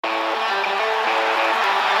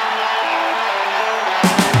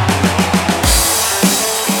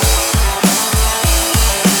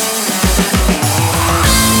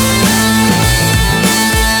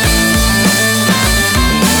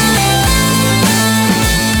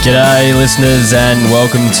G'day listeners and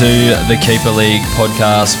welcome to the Keeper League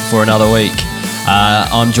podcast for another week.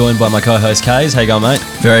 I'm joined by my co-host Kays. How you going, mate?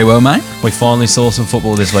 Very well, mate. We finally saw some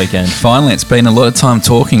football this weekend. Finally, it's been a lot of time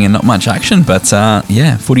talking and not much action, but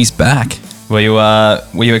footy's back. Were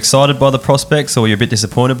you excited by the prospects, or were you a bit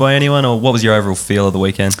disappointed by anyone, or what was your overall feel of the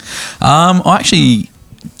weekend? I actually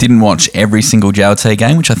didn't watch every single JLT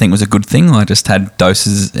game, which I think was a good thing. I just had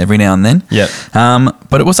doses every now and then. Yep.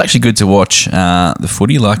 But it was actually good to watch the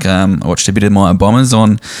footy. I watched a bit of my Bombers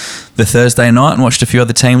on the Thursday night and watched a few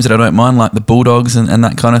other teams that I don't mind, like the Bulldogs and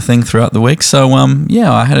that kind of thing throughout the week. So,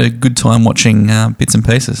 I had a good time watching bits and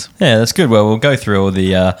pieces. Yeah, that's good. Well, we'll go through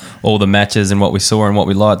all the matches and what we saw and what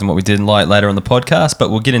we liked and what we didn't like later on the podcast,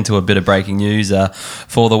 but we'll get into a bit of breaking news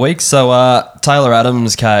for the week. So, Taylor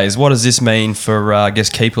Adams, Kays, what does this mean for,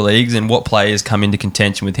 keeper leagues, and what players come into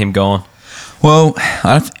contention with him gone? Well,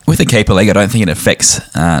 with the keeper league, I don't think it affects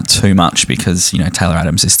too much because, Taylor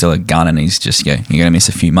Adams is still a gun and he's just, you're going to miss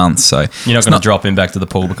a few months. So you're not going to drop him back to the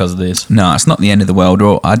pool because of this? No, it's not the end of the world.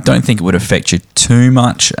 Or I don't think it would affect you too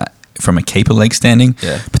much from a keeper league standing.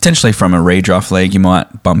 Yeah. Potentially from a redraft league, you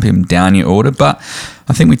might bump him down your order. But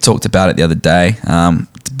I think we talked about it the other day.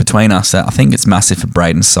 Between us, I think it's massive for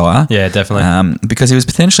Braden Sire. Yeah, definitely. Because he was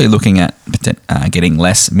potentially looking at getting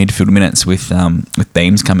less midfield minutes with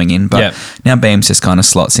Beams coming in, but now Beams just kind of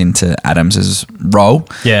slots into Adams's role.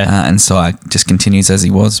 Yeah, and Sire just continues as he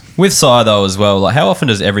was. With Sire though as well, like how often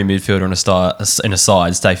does every midfielder in a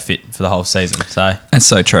side stay fit for the whole season? So that's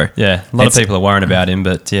so true. Yeah, a lot of people are worrying about him,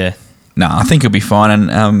 but yeah. No, I think he'll be fine,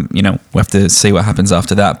 and we'll have to see what happens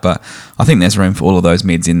after that. But I think there's room for all of those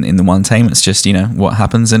mids in the one team. It's just what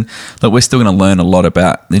happens, and look, we're still going to learn a lot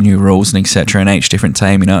about the new rules and etc. in each different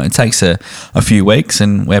team. It takes a few weeks,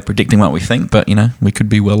 and we're predicting what we think, but we could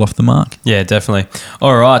be well off the mark. Yeah, definitely.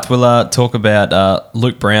 All right, we'll talk about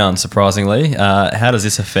Luke Brown. Surprisingly, how does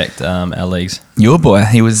this affect our leagues? Your boy,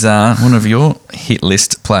 he was one of your hit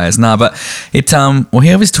list players. No, but he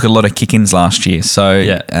obviously took a lot of kick-ins last year. So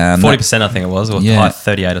 40% I think it was, or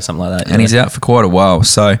 38 or something like that. And he's out for quite a while.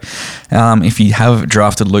 So if you have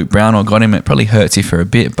drafted Luke Brown or got him, it probably hurts you for a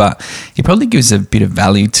bit, but he probably gives a bit of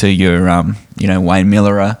value to your Wayne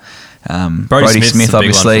Miller. Brody Smith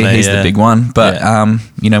obviously, he's the big one, but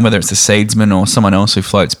whether it's a seedsman or someone else who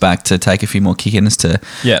floats back to take a few more kick-ins to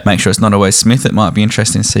make sure it's not always Smith, it might be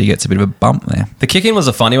interesting to see he gets a bit of a bump there. The kick-in was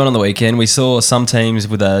a funny one on the weekend. We saw some teams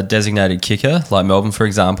with a designated kicker, like Melbourne for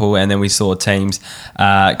example, and then we saw teams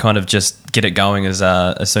kind of just get it going as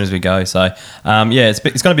soon as we go. So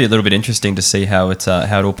it's going to be a little bit interesting to see how it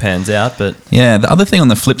all pans out. But yeah, the other thing on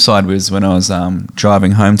the flip side was when I was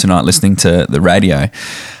driving home tonight listening to the radio,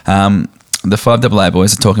 the 5AA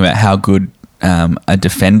boys are talking about how good a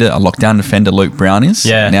lockdown defender Luke Brown is.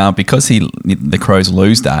 Yeah. Now, because the Crows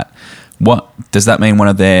lose that, what does that mean? One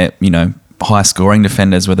of their high scoring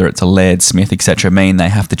defenders, whether it's a Laird, Smith, etc., mean they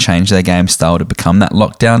have to change their game style to become that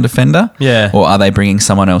lockdown defender? Yeah. Or are they bringing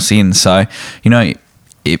someone else in? So,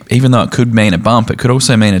 even though it could mean a bump, it could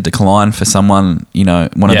also mean a decline for someone,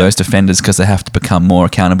 one of those defenders, because they have to become more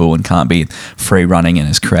accountable and can't be free running and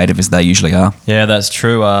as creative as they usually are. Yeah, that's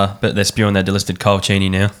true. But they're spewing their delisted Cole Cheney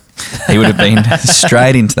now. He would have been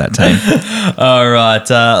straight into that team. All right,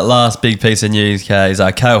 last big piece of news, Kay, is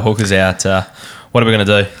Cale Hooker's out. What are we going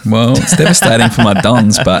to do? Well, it's devastating for my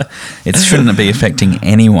Dons, but it shouldn't be affecting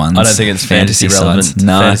anyone's. I don't think it's fantasy relevant.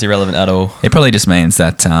 No, fantasy relevant at all. It probably just means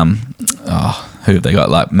that who have they got?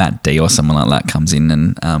 Like Matt D or someone like that comes in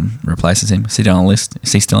and replaces him. Is he on a list?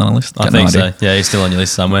 Is he still on a list? I think so. Yeah, he's still on your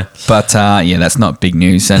list somewhere. But that's not big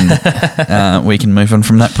news, and we can move on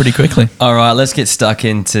from that pretty quickly. All right, let's get stuck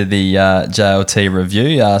into the JLT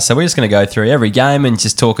review. So we're just going to go through every game and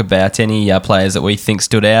just talk about any players that we think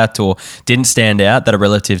stood out or didn't stand out that are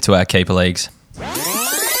relative to our keeper leagues.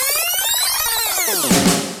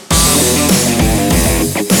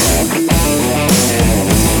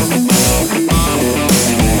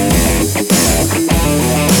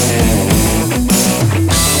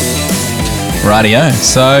 Rightio.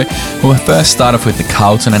 So we'll first start off with the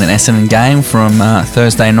Carlton and an Essendon game from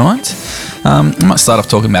Thursday night. I might start off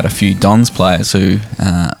talking about a few Dons players who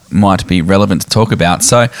might be relevant to talk about.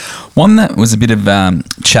 So one that was a bit of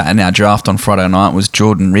chat in our draft on Friday night was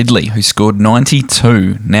Jordan Ridley, who scored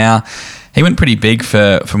 92. Now, he went pretty big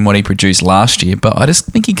from what he produced last year, but I just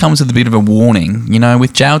think he comes with a bit of a warning.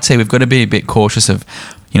 With JLT, we've got to be a bit cautious of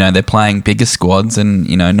they're playing bigger squads and,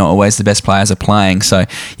 not always the best players are playing. So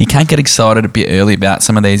you can't get excited a bit early about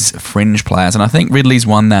some of these fringe players. And I think Ridley's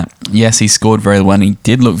one that, yes, he scored very well and he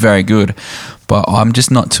did look very good, but I'm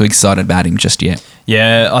just not too excited about him just yet.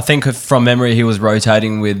 Yeah, I think from memory he was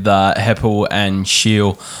rotating with Heppel and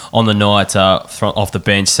Shield on the night off the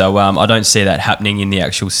bench. So I don't see that happening in the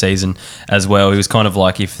actual season as well. He was kind of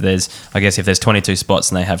like if there's 22 spots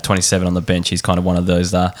and they have 27 on the bench, he's kind of one of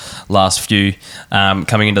those last few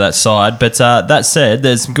coming into that side. But that said,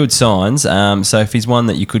 there's some good signs. So if he's one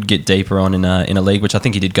that you could get deeper on in a league, which I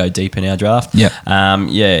think he did go deep in our draft,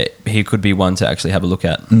 he could be one to actually have a look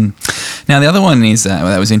at. Now, the other one is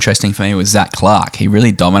that was interesting for me was Zach Clark. He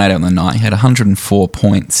really dominated on the night. He had 104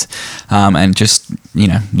 points and just,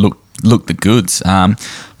 looked the goods.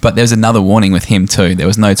 But there was another warning with him too. There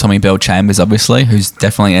was no Tommy Bell-Chambers, obviously, who's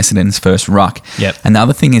definitely Essendon's first ruck. Yep. And the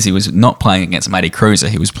other thing is he was not playing against Matty Cruiser.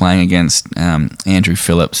 He was playing against Andrew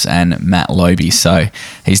Phillips and Matt Lobe. So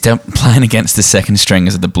he's playing against the second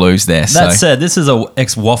stringers of the Blues there. That said, this is a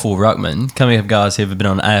ex-Waffle ruckman coming up guys who have been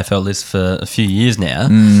on AFL list for a few years now.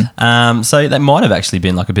 So that might have actually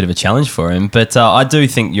been like a bit of a challenge for him. But I do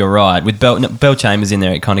think you're right. With Bell-Chambers in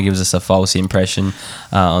there, it kind of gives us a false impression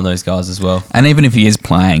on those guys as well. And even if he is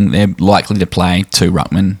playing, they're likely to play two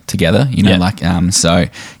ruckmen together, so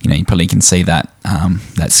you probably can see that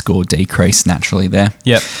that score decrease naturally there.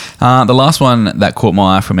 Yep. The last one that caught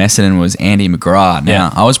my eye from Essendon was Andy McGrath.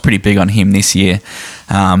 Now, I was pretty big on him this year,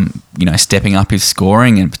 stepping up his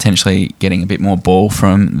scoring and potentially getting a bit more ball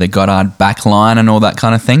from the Goddard back line and all that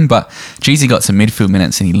kind of thing. But, geez, he got some midfield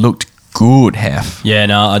minutes and he looked good, Hef. Yeah,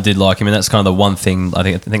 no, I did like him, and that's kind of the one thing.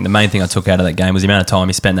 I think the main thing I took out of that game was the amount of time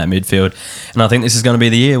he spent in that midfield, and I think this is going to be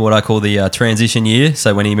the year, what I call the transition year.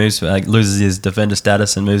 So when he loses his defender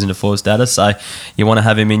status and moves into forward status, so you want to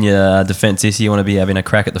have him in your defence this year. You want to be having a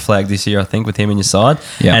crack at the flag this year, I think, with him in your side.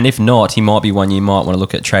 Yep. And if not, he might be one you might want to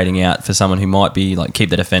look at trading out for someone who might be like keep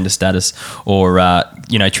the defender status, or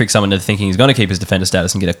trick someone into thinking he's going to keep his defender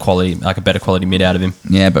status and get a better quality mid out of him.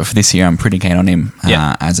 Yeah, but for this year, I'm pretty keen on him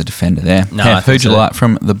as a defender there. No, who'd you like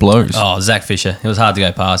from the Blues? Oh, Zach Fisher. It was hard to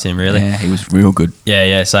go past him, really. Yeah, he was real good.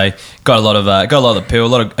 Yeah. So got a lot of the pill,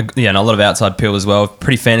 a lot of outside pill as well.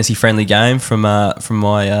 Pretty fantasy friendly game from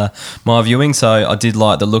my viewing. So I did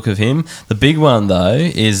like the look of him. The big one though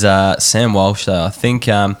is Sam Walsh. Though I think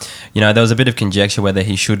there was a bit of conjecture whether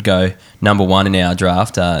he should go number one in our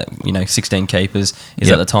draft. 16 keepers is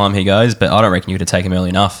at the time he goes, but I don't reckon you could have taken him early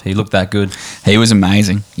enough. He looked that good. He was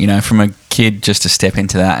amazing. From a kid just to step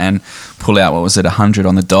into that and pull out, 100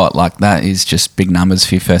 on the dot, like that is just big numbers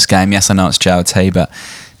for your first game. Yes, I know it's JLT, but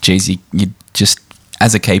geez, you just,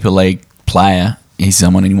 as a keeper league player, he's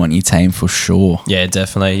someone you want in your team for sure. Yeah,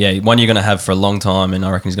 definitely. Yeah, one you're going to have for a long time, and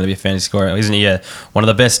I reckon he's going to be a fantasy scorer. Isn't he one of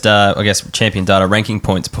the best, champion data ranking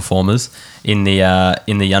points performers in the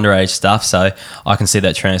underage stuff? So I can see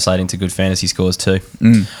that translating to good fantasy scores too.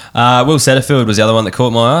 Will Setterfield was the other one that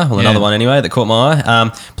caught my eye. Well, another one anyway that caught my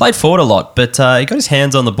eye. Played forward a lot, but he got his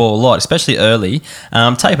hands on the ball a lot, especially early.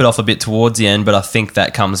 Tapered off a bit towards the end, but I think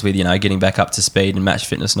that comes with getting back up to speed and match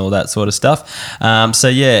fitness and all that sort of stuff.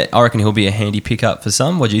 I reckon he'll be a handy pickup for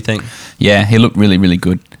some. What do you think? Yeah, he looked really, really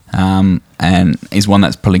good. And he's one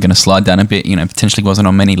that's probably going to slide down a bit. Potentially wasn't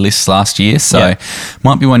on many lists last year, so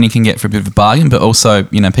might be one you can get for a bit of a bargain. But also,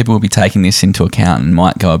 people will be taking this into account and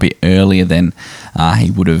might go a bit earlier than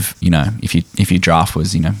he would have. If your draft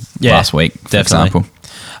was last week, for example.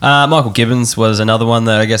 Michael Gibbons was another one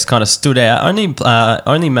that I guess kind of stood out.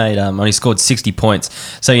 Only scored 60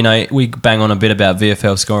 points. So we bang on a bit about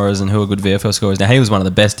VFL scorers and who are good VFL scorers. Now he was one of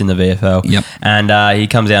the best in the VFL. Yep. And he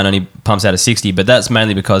comes out and he pumps out a 60, but that's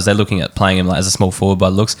mainly because they're looking at playing him as a small forward by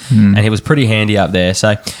the looks, and he was pretty handy up there.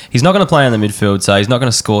 So he's not going to play in the midfield, so he's not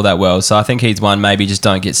going to score that well. So I think he's one maybe just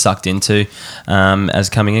don't get sucked into as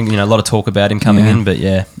coming in. A lot of talk about him coming in, but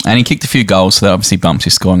yeah. And he kicked a few goals, so that obviously bumps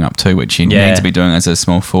his scoring up too, which you need to be doing as a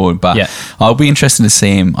small forward. But I'll be interested to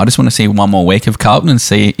see him. I just want to see one more week of Carlton and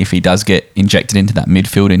see if he does get injected into that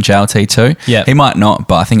midfield in JLT too. Yeah. He might not,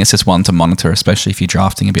 but I think it's just one to monitor, especially if you're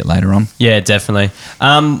drafting a bit later on. Yeah, definitely.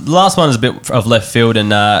 The last one is a bit of left field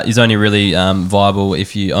and is only really viable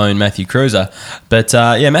if you own Matthew Cruiser. But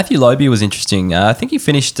Matthew Lobe was interesting. I think he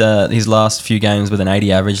finished his last few games with an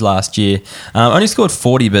 80 average last year. Only scored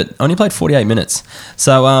 40, but only played 48 minutes.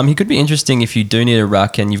 So he could be interesting if you do need a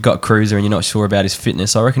ruck and you've got Cruiser and you're not sure about his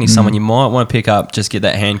fitness. I reckon he's someone you might want to pick up, just get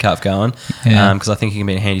that handcuff going, because I think he can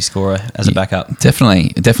be a handy scorer as a backup.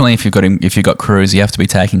 Definitely. If you've got Cruiser, you have to be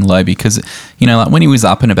taking Lobe because like when he was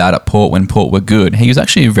up and about at Port when Port were good, he was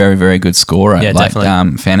actually a very, very good scorer,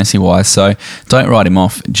 fantasy wise. So don't write him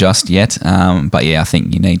off just yet. But I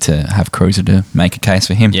think you need to have Cruiser to make a case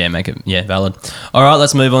for him. Yeah, make it valid. All right,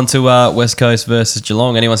 let's move on to West Coast versus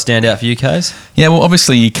Geelong. Anyone stand out for you, Case? Yeah, well,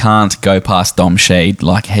 obviously you can't go past Dom Sheed.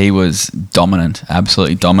 Like he was dominant, absolutely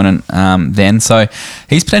absolutely dominant then. So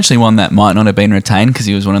he's potentially one that might not have been retained because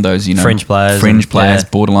he was one of those, fringe players,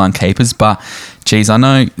 borderline keepers. But geez, I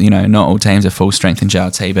know, not all teams are full strength in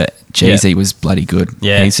JLT, but geez, he was bloody good.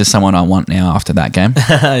 Yeah. He's just someone I want now after that game.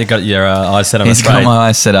 You got your eyes set on. He's got my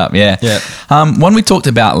eyes set up, yeah. One we talked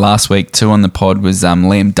about last week too on the pod was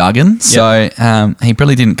Liam Duggan. So he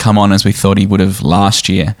probably didn't come on as we thought he would have last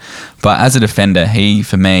year. But as a defender, he,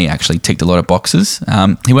 for me, actually ticked a lot of boxes.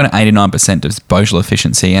 He went at 89% disposal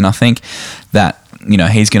efficiency, and I think that,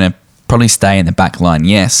 he's going to probably stay in the back line,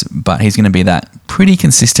 yes, but he's going to be that pretty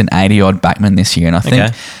consistent 80-odd backman this year. And I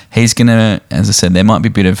think he's going to, as I said, there might be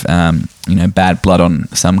a bit of, bad blood on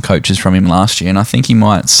some coaches from him last year, and I think he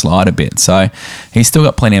might slide a bit. So he's still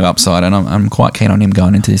got plenty of upside, and I'm quite keen on him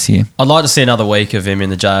going into this year. I'd like to see another week of him in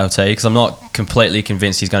the JLT because I'm not completely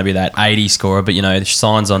convinced he's going to be that 80 scorer, but, the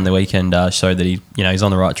signs on the weekend show that he's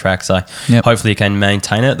on the right track. So hopefully he can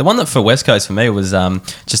maintain it. The one that for West Coast for me was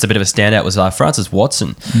just a bit of a standout was Francis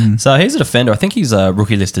Watson. So he's a defender. I think he's a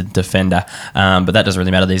rookie-listed defender, but that doesn't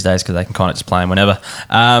really matter these days because they can kind of just play him whenever.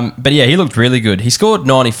 But yeah, he looked really good. He scored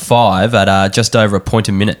 95 at just over a point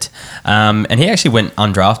a minute. And he actually went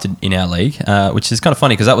undrafted in our league, which is kind of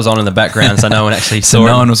funny because that was on in the background, so no one actually saw it.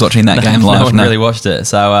 No one was watching that game live. No one really watched it.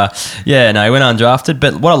 So, he went undrafted.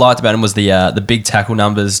 But what I liked about him was the big tackle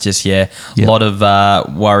numbers. Just, a lot of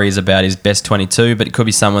worries about his best 22, but it could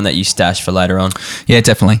be someone that you stash for later on. Yeah,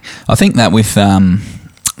 definitely. I think that with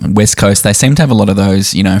West Coast, they seem to have a lot of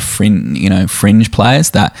those, fringe players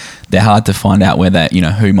that they're hard to find out whether,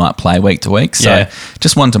 who might play week to week. So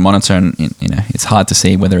just one to monitor, and, it's hard to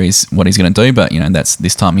see what he's going to do, but, that's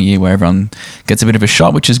this time of year where everyone gets a bit of a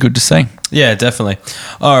shot, which is good to see. Yeah, definitely.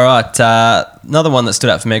 All right. Another one that stood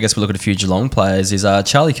out for me, I guess we'll look at a few Geelong players, is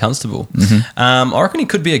Charlie Constable. I reckon he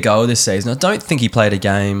could be a goer this season. I don't think he played a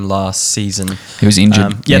game last season. He was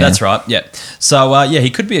injured. That's right. Yeah. So, he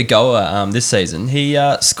could be a goer this season. He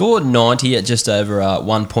scored 90 at just over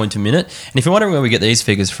 1 point a minute. And if you're wondering where we get these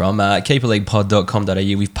figures from,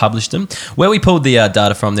 keeperleaguepod.com.au, we've published them. Where we pulled the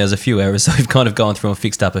data from, there's a few errors, so we've kind of gone through and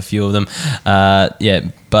fixed up a few of them.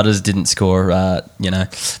 Butters didn't score,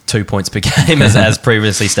 2 points per game as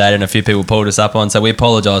previously stated, and a few people pulled us up on, so we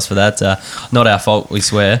apologise for that. Not our fault, we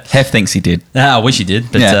swear. Hef thinks he did. I wish he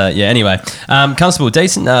did, but anyway. Constable,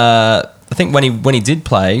 decent. I think when he did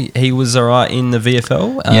play, he was all right in the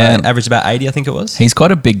VFL. Averaged about 80, I think it was. He's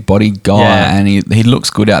got a big body guy, and he looks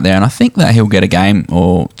good out there. And I think that he'll get a game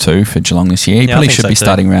or two for Geelong this year. He probably should be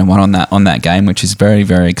starting round one on that game, which is very,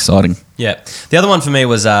 very exciting. Yeah. The other one for me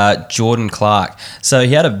was Jordan Clark. So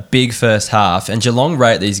he had a big first half, and Geelong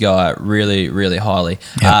rate these guys really, really highly.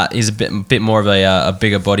 Yep. He's a bit more of a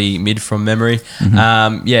bigger body mid from memory.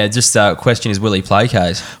 Just question is, will he play,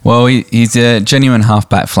 Case? Well, he's a genuine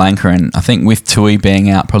halfback flanker, and I think with Tui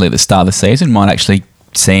being out probably at the start of the season, might actually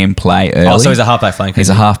see him play early. Oh, so he's a halfback flanker. He's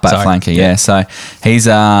a halfback flanker, yeah. So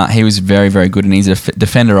he was very, very good, and he's a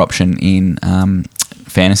defender option in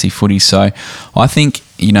fantasy footy. So I think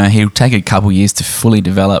he'll take a couple years to fully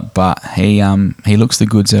develop, but he looks the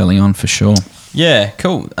goods early on for sure. Yeah,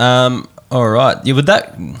 cool. All right. Yeah, would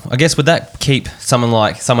that keep someone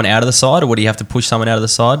out of the side, or would he have to push someone out of the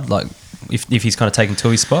side, like if he's kind of taking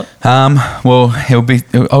Tui's spot? Well, it'll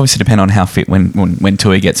obviously depend on how fit when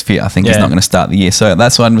Tui gets fit. I think he's not going to start the year, so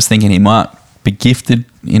that's why I was thinking he might be gifted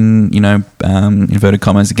in inverted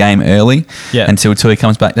commas a game early until Tui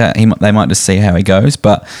comes back. They might just see how he goes,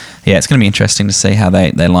 but it's going to be interesting to see how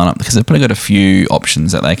they line up, because they've probably got a few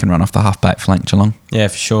options that they can run off the halfback flank, Geelong. Yeah,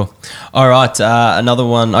 for sure. All right, another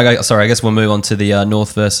one. I guess we'll move on to the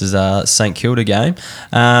North versus St Kilda game.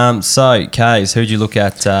 So, Kays, who'd you look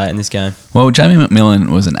at in this game? Well, Jamie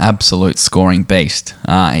McMillan was an absolute scoring beast.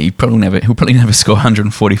 He'll probably never score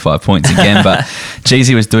 145 points again, but geez,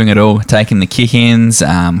 he was doing it all, taking the kick-ins,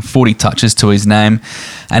 40 touches to his name,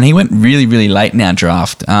 and he went really, really late in our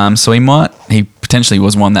draft. So he potentially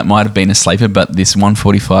was one that might have been a sleeper, but this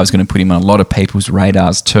 145 is going to put him on a lot of people's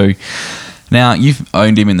radars too. Now, you've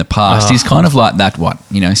owned him in the past. He's kind of like that,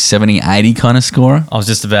 70, 80 kind of scorer? I was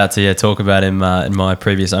just about to talk about him in my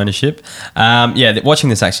previous ownership. Watching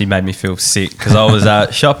this actually made me feel sick, because I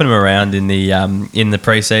was shopping him around in the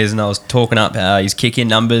pre-season. I was talking up his kick-in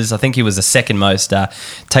numbers. I think he was the second most,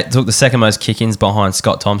 took the second most kick-ins behind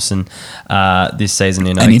Scott Thompson this season.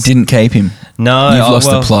 And you didn't keep him? No. You've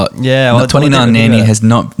lost the plot. Yeah. 2019 has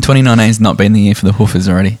not been the year for the Hoofers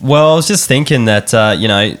already. Well, I was just thinking that,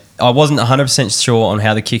 I wasn't 100% sure on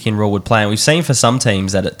how the kick-in rule would play, and we've seen for some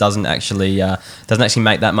teams that it doesn't actually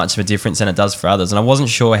make that much of a difference than it does for others. And I wasn't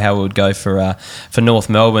sure how it would go for North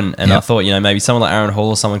Melbourne, and I thought maybe someone like Aaron Hall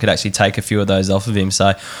or someone could actually take a few of those off of him.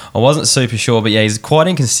 So I wasn't super sure, but yeah, he's quite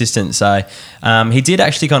inconsistent. So he did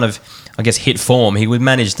actually kind of, I guess, hit form. He would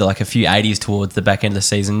manage like a few 80s towards the back end of the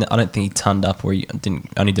season. I don't think he tonned up, or he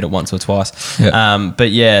only did it once or twice. Yep.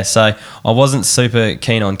 But yeah, so I wasn't super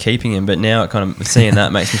keen on keeping him, but now it kind of seeing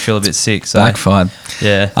that makes me feel a bit sick. So backfired.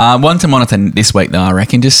 Yeah. One to monitor this week though, I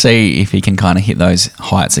reckon. Just see if he can kind of hit those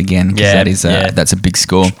heights again, because that's a big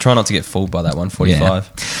score. Try not to get fooled by that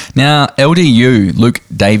 145. Yeah. Now LDU, Luke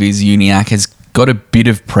Davies-Uniacke has got a bit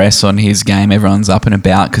of press on his game. Everyone's up and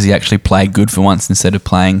about because he actually played good for once instead of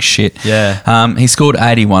playing shit. Yeah. He scored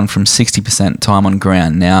 81 from 60% time on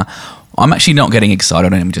ground. Now, I'm actually not getting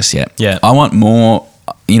excited on him just yet. Yeah. I want more,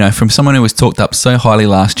 from someone who was talked up so highly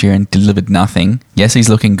last year and delivered nothing. Yes, he's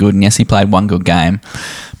looking good, and yes, he played one good game,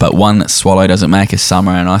 but one swallow doesn't make a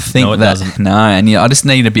summer, and I think I just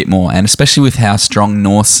need a bit more, and especially with how strong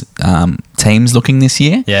North's team's looking this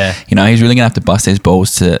year. Yeah. He's really going to have to bust his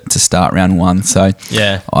balls to start round one. So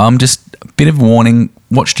yeah, I'm just a bit of warning.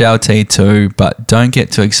 Watch JLT too, but don't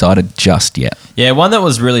get too excited just yet. Yeah, one that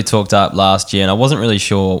was really talked up last year, and I wasn't really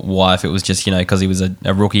sure why, if it was just, because he was a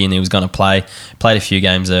rookie and he was going to played a few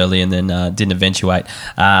games early and then didn't eventuate.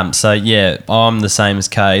 So yeah, I'm the same as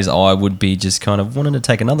Kays. I would be just kind of wanting to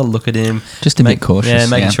take another look at him. Just a bit cautious. Yeah,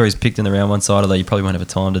 making sure he's picked in the round one side, although you probably won't have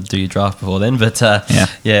time to do your draft before then. But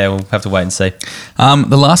yeah, we'll have to wait and see.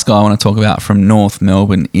 The last guy I want to talk about from North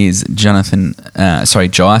Melbourne is Jai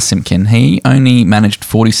Simpkin. He only managed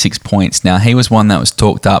 46 points. Now, he was one that was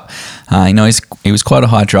talked up. He was quite a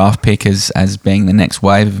high draft pick as being the next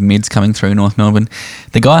wave of mids coming through North Melbourne.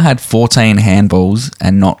 The guy had 14 handballs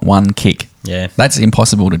and not one kick. Yeah. That's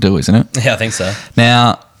impossible to do, isn't it? Yeah, I think so.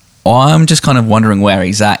 Now, I'm just kind of wondering where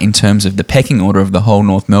he's at in terms of the pecking order of the whole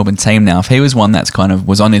North Melbourne team now. If he was one that's kind of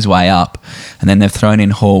was on his way up, and then they've thrown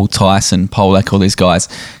in Hall, Tyson, Polak, all these guys,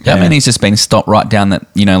 I mean, he's just been stopped right down that,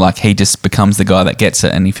 like he just becomes the guy that gets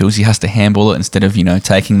it and he feels he has to handball it instead of,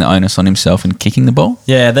 taking the onus on himself and kicking the ball.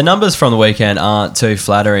 Yeah, the numbers from the weekend aren't too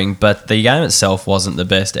flattering, but the game itself wasn't the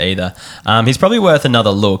best either. He's probably worth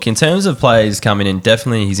another look. In terms of players coming in,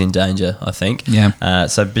 definitely he's in danger, I think. Yeah.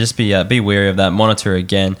 So just be wary of that. Monitor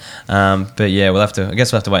again. But yeah, we'll have to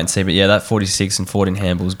wait and see. But yeah, that 46 and 14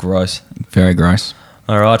 handballs, gross. Very gross.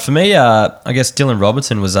 All right, for me, I guess Dylan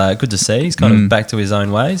Robertson was good to see. He's kind of back to his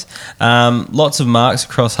own ways. Lots of marks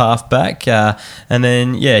across half back, and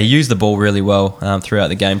then he used the ball really well throughout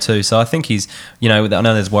the game too. So I think he's, I know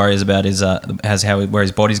there's worries about where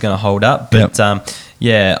his body's going to hold up, but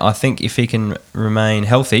I think if he can remain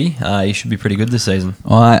healthy, he should be pretty good this season.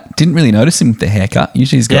 I didn't really notice him with the haircut.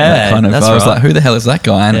 Usually he's got that kind of. I was like, who the hell is that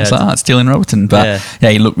guy? And it's Dylan Robertson. But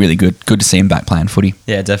he looked really good. Good to see him back playing footy.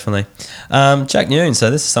 Yeah, definitely. Jack Newton. So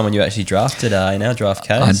this is someone you actually drafted in our draft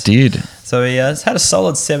case. I did. So he has had a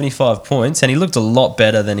solid 75 points, and he looked a lot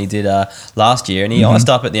better than he did last year. And he iced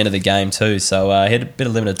up at the end of the game too, so he had a bit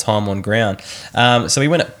of limited time on ground. So he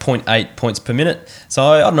went at 0.8 points per minute. So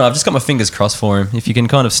I don't know, I've just got my fingers crossed for him. If you can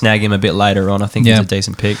kind of snag him a bit later on, I think he's a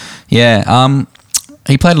decent pick. Yeah,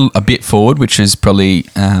 he played a bit forward, which is probably...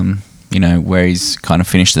 where he's kind of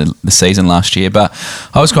finished the season last year. But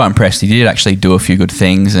I was quite impressed. He did actually do a few good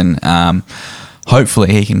things, and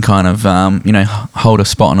hopefully he can kind of, hold a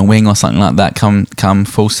spot on a wing or something like that come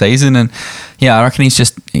full season. And I reckon he's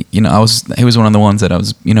just, he was one of the ones that I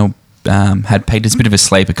was, had peaked as a bit of a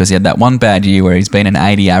sleeper because he had that one bad year where he's been an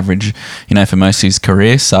 80 average, for most of his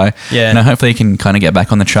career. So, hopefully he can kind of get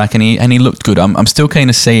back on the track, and he looked good. I'm still keen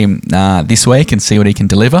to see him this week and see what he can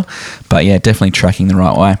deliver. But definitely tracking the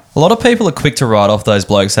right way. A lot of people are quick to write off those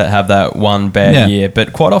blokes that have that one bad year,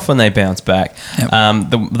 but quite often they bounce back. Yep.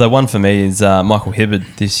 The one for me is Michael Hibbard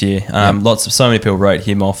this year. So many people wrote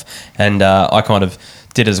him off, and I kind of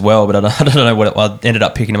did as well, but I don't know what I ended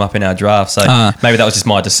up picking him up in our draft. So maybe that was just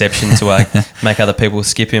my deception to make other people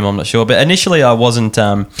skip him. I'm not sure. But initially I wasn't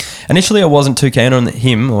too keen on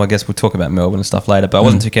him. Well, I guess we'll talk about Melbourne and stuff later, but I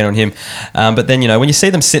wasn't too keen on him. But then, when you see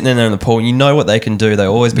them sitting in there in the pool, you know what they can do. They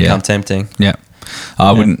always become tempting. Yeah.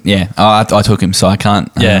 I wouldn't. I took him, so I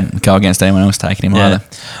can't go against anyone else taking him either.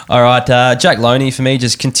 All right, Jack Loney for me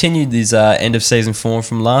just continued his end of season form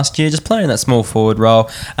from last year, just playing that small forward role.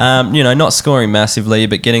 Not scoring massively,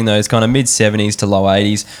 but getting those kind of mid 70s to low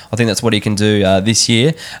 80s. I think that's what he can do this year.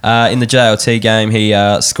 In the JLT game, he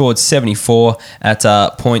scored 74 at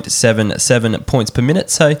 0.77 points per minute.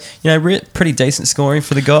 So pretty decent scoring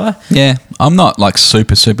for the guy. Yeah, I'm not like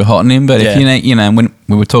super hot on him, but if when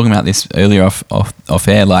we were talking about this earlier off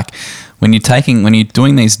air, like when you're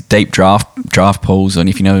doing these deep draft pools, and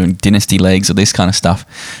if you know dynasty leagues or this kind of stuff,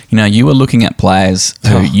 you are looking at players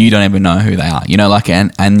who you don't even know who they are.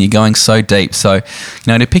 And you're going so deep. So,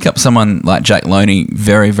 to pick up someone like Jack Loney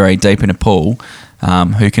very, very deep in a pool,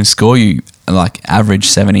 who can score you like average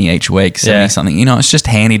 70 each week, 70 something. It's just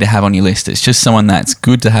handy to have on your list. It's just someone that's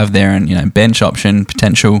good to have there, and bench option,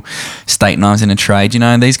 potential stake knives in a trade.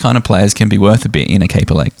 These kind of players can be worth a bit in a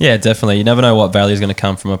keeper league. Yeah, definitely. You never know what value is going to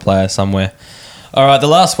come from a player somewhere. All right, the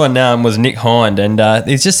last one now was Nick Hind, and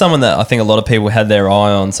he's just someone that I think a lot of people had their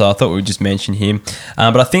eye on, so I thought we would just mention him.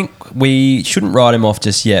 But I think we shouldn't write him off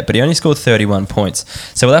just yet, but he only scored 31 points.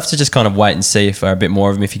 So we'll have to just kind of wait and see if a bit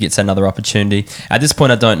more of him if he gets another opportunity. At this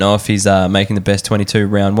point, I don't know if he's making the best 22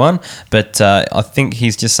 round one, but I think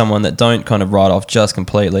he's just someone that don't kind of write off just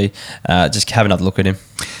completely. Just have another look at him.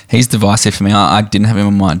 He's divisive for me. I didn't have him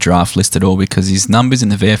on my draft list at all because his numbers in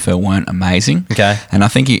the VFL weren't amazing. Okay. And I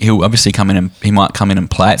think he'll obviously he might come in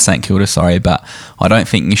and play at St Kilda, but I don't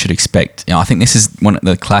think you should expect, I think this is one of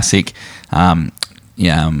the classic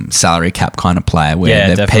salary cap kind of player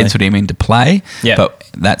where they've penciled him into play, but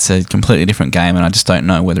that's a completely different game, and I just don't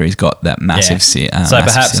know whether he's got that massive so massive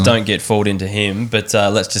perhaps ceiling. Don't get fooled into him, but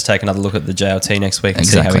let's just take another look at the JLT next week and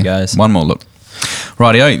see how he goes. One more look.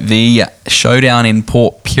 Rightio, the showdown in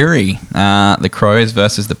Port Pirie, the Crows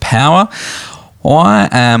versus the Power. I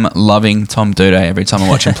am loving Tom Duday every time I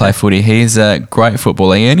watch him play footy. He's a great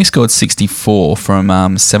footballer. He only scored 64 from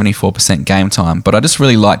 74% game time, but I just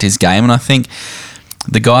really liked his game, and I think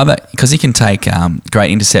the guy that, because he can take great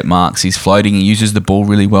intercept marks, he's floating, he uses the ball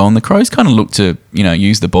really well, and the Crows kind of look to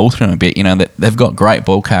use the ball through him a bit. They've got great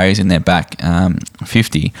ball carriers in their back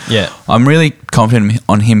 50. Yeah, I'm really confident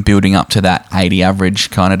on him building up to that 80 average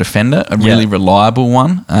kind of defender, a really reliable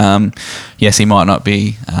one. Yes, he might not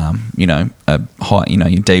be a high,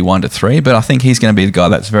 your D1 to 3, but I think he's going to be the guy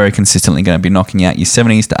that's very consistently going to be knocking out your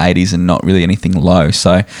 70s to 80s and not really anything low.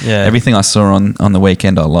 So everything I saw on the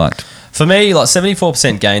weekend I liked. For me, like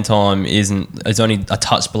 74% game time is only a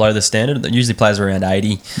touch below the standard. It usually plays around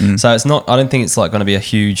 80. So it's not. I don't think it's like going to be a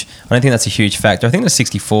huge. I don't think that's a huge factor. I think the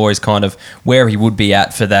 64 is kind of where he would be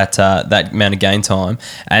at for that amount of game time.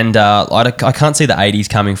 And I can't see the 80s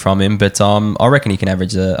coming from him, but I reckon he can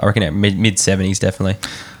average. I reckon mid 70s definitely.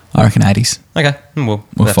 I reckon 80s. Okay, we'll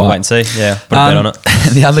have to wait and see. Yeah, put a bet on it.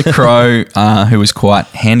 The other Crow who was quite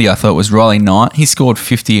handy, I thought, was Riley Knight. He scored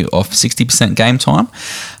 50 off 60% game time.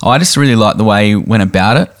 I just really liked the way he went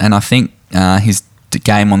about it, and I think his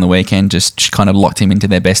game on the weekend just kind of locked him into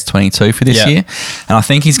their best 22 for this year. And I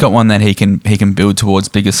think he's got one that he can build towards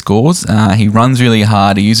bigger scores. He runs really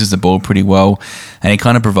hard, he uses the ball pretty well, and he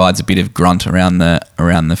kind of provides a bit of grunt around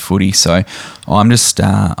the footy. So I'm just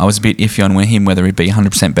I was a bit iffy on him whether he'd be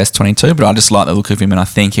 100% best 22, but I just like the look of him, and I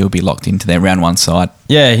think he'll be locked into their round one side.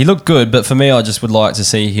 Yeah, he looked good, but for me, I just would like to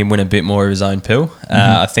see him win a bit more of his own pill.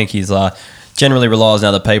 I think he's generally relies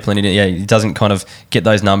on other people, and he doesn't kind of get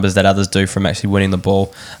those numbers that others do from actually winning the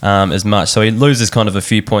ball as much. So he loses kind of a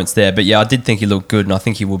few points there. But I did think he looked good, and I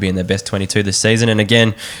think he will be in their best 22 this season. And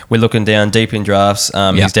again, we're looking down deep in drafts.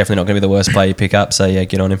 He's definitely not going to be the worst player you pick up. So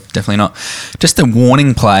get on him. Definitely not. Just a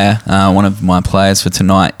warning player. One of my players for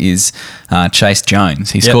tonight is Chase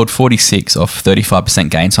Jones. He scored 46 off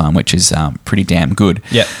 35% game time, which is pretty damn good.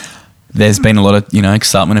 Yeah. There's been a lot of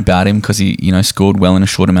excitement about him because he scored well in a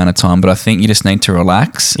short amount of time, but I think you just need to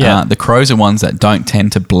relax. The Crows are ones that don't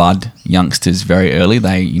tend to blood youngsters very early.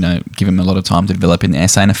 They give him a lot of time to develop in the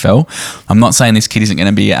SANFL. I'm not saying this kid isn't going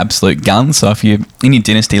to be an absolute gun, so if you're in your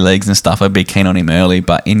dynasty leagues and stuff, I'd be keen on him early,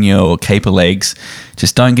 but in your keeper leagues,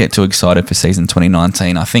 just don't get too excited for season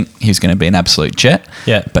 2019. I think he's going to be an absolute jet,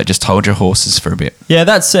 but just hold your horses for a bit. Yeah,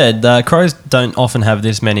 that said, Crows don't often have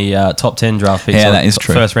this many top 10 draft picks. Yeah, that is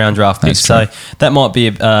true. First round draft picks. So that might be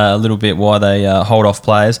a little bit why they hold off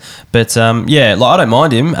players. But I don't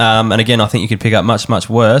mind him. And again, I think you could pick up much, much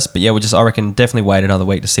worse. But I reckon definitely wait another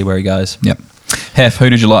week to see where he goes. Yep. Hef, who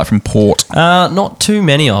did you like from Port? Not too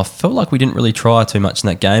many. I felt like we didn't really try too much in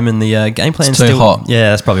that game, and the game plan still hot.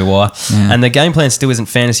 Yeah, that's probably why. Yeah. And the game plan still isn't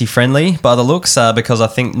fantasy friendly by the looks, because I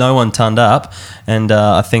think no one turned up, and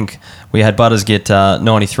I think we had Butters get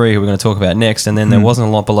 93, who we're going to talk about next, and then there wasn't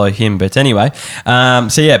a lot below him. But anyway,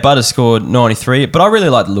 Butters scored 93, but I really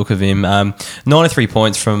like the look of him. 93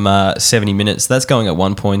 points from 70 minutes. That's going at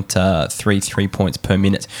 1.33 points per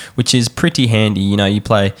minute, which is pretty handy. You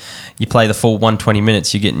play the full 120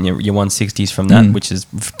 minutes, you're getting your 160s from that, which is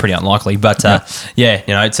pretty unlikely. But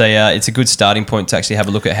it's a good starting point to actually have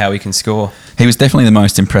a look at how he can score. He was definitely the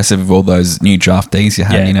most impressive of all those new draftees you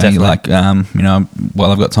had. You're like,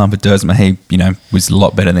 while I've got time for Durs, Wesma, he, was a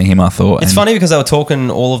lot better than him, I thought. It's funny because they were talking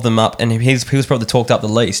all of them up, and he was probably talked up the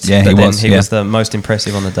least. Yeah, he was. He was the most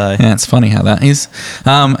impressive on the day. Yeah, it's funny how that is.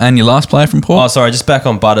 And your last player from Port? Oh, sorry, just back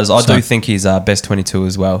on Butters. I do think he's best 22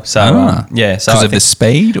 as well. So, yeah. So because of the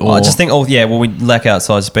speed? Or? I just think, we lack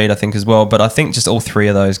outside speed, I think, as well. But I think just all three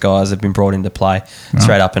of those guys have been brought into play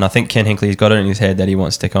straight up. And I think Ken Hinckley's got it in his head that he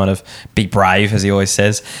wants to kind of be brave, as he always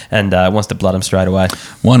says, and wants to blood him straight away.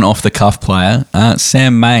 One off-the-cuff player,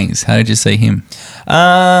 Sam Mays. How did you see him?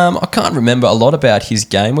 I can't remember a lot about his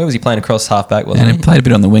game. Where was he playing across halfback? Wasn't he? He played a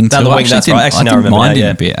bit on the wing too. Down the wing, that's right. Actually, I didn't remember mind now,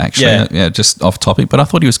 him a bit, actually. Yeah, just off topic, but I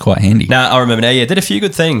thought he was quite handy. No, I remember now. Yeah, did a few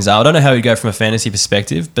good things. I don't know how he'd go from a fantasy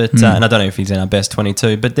perspective, but and I don't know if he's in our best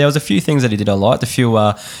 22. But there was a few things that he did I liked. A few,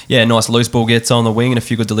 nice loose ball gets on the wing and a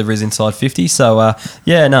few good deliveries inside 50. So I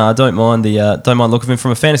don't mind look of him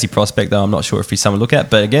from a fantasy prospect. Though I'm not sure if he's someone to look at.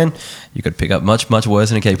 But again, you could pick up much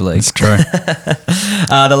worse in a keeper league. It's true.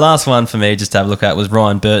 The last one for me just to have a look at was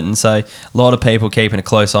Ryan Burton. So a lot of people keeping a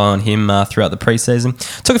close eye on him throughout the preseason.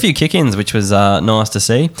 Took a few kick-ins, which was nice to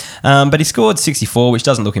see. But he scored 64, which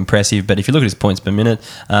doesn't look impressive. But if you look at his points per minute,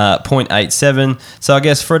 0.87. So I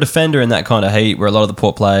guess for a defender in that kind of heat, where a lot of the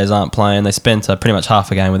Port players aren't playing, they spent pretty much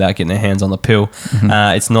half a game without getting their hands on the pill.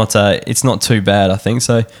 It's not too bad, I think.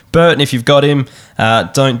 So Burton, if you've got him,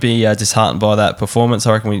 don't be disheartened by that performance.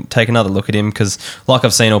 I reckon we take another look at him because, like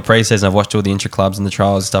I've seen all preseason, I've watched all the intra-clubs and the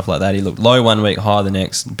trials and stuff like that. He looked low one week, high the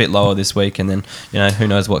next, a bit lower this week, and then who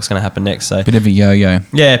knows what's going to happen next. So bit of a yo-yo.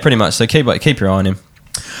 Yeah, pretty much. So keep your eye on him.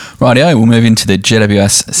 Rightio, we'll move into the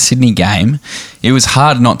GWS Sydney game. It was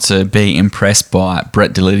hard not to be impressed by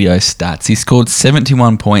Brett Delidio's stats. He scored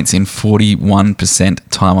 71 points in 41%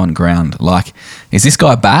 time on ground. Like, is this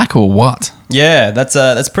guy back or what? Yeah,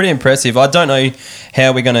 that's pretty impressive. I don't know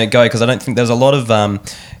how we're going to go because I don't think there's a lot of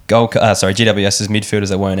GWS's midfielders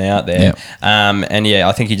that weren't out there. Yep.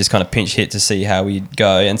 I think he just kind of pinch hit to see how he'd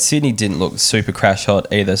go. And Sydney didn't look super crash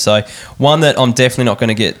hot either. So one that I'm definitely not going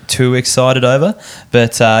to get too excited over.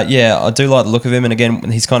 But I do like the look of him. And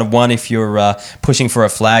again, he's kind of one if you're pushing for a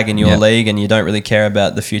flag in your league and you don't really care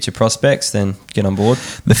about the future prospects, then get on board.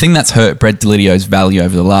 The thing that's hurt Brett Delidio's value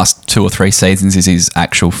over the last 2 or 3 seasons is his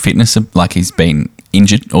actual fitness. Like, he's been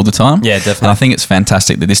injured all the time. Yeah, definitely. And I think it's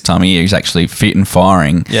fantastic that this time of year he's actually fit and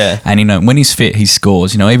firing. Yeah. And, when he's fit, he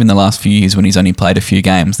scores. Even the last few years when he's only played a few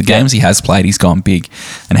games, the games he has played, he's gone big.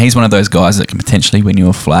 And he's one of those guys that can potentially win you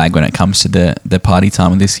a flag when it comes to the party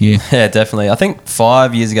time of this year. Yeah, definitely. I think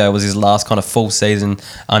 5 years ago was his last kind of full season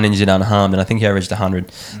uninjured, unharmed, and I think he averaged 100.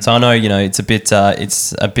 So I know, it's a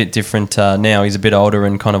bit different now. He's a bit older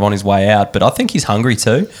and kind of on his way out, but I think he's hungry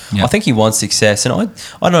too. Yep. I think he wants success, and I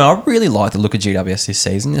don't know, I really like the look of GWS this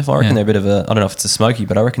season. If I reckon they're a bit of I don't know if it's a smoky,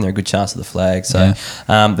 but I reckon they're a good chance of the flag. So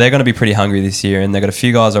they're going to be pretty hungry this year, and they've got a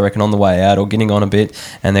few guys I reckon on the way out or getting on a bit,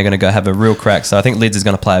 and they're going to go have a real crack. So I think Lids is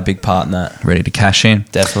going to play a big part in that. Ready to cash in.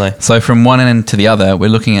 Definitely. So from one end to the other, we're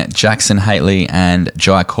looking at Jackson Haitley and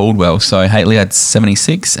Jai Caldwell. So Haitley had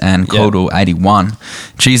 76 and Caldwell 81.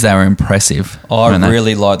 Geez, they were impressive. I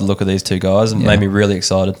really like the look of these two guys. It made me really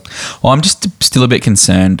excited. Well, I'm just still a bit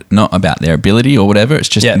concerned, not about their ability or whatever. It's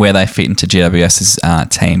just where they fit into GWS's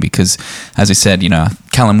team because, as we said,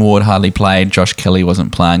 Callum Ward hardly played. Josh Kelly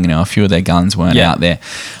wasn't playing. A few of their guns weren't out there.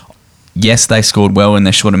 Yes, they scored well in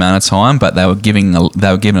their short amount of time, but they were given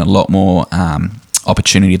a lot more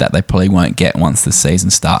opportunity that they probably won't get once the season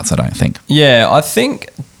starts, I don't think. Yeah, I think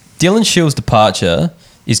Dylan Shields' departure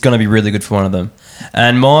is going to be really good for one of them.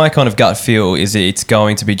 And my kind of gut feel is it's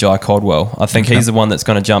going to be Jai Caldwell. I think he's the one that's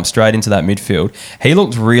going to jump straight into that midfield. He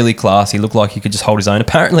looked really classy. He looked like he could just hold his own.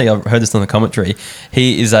 Apparently, I've heard this on the commentary,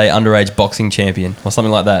 he is a underage boxing champion or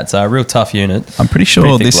something like that. So a real tough unit. I'm pretty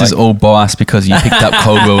sure this is all biased because you picked up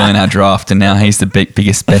Caldwell in our draft and now he's the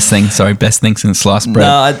best thing since sliced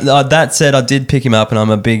bread. No, that said, I did pick him up and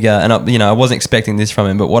I'm a big, I wasn't expecting this from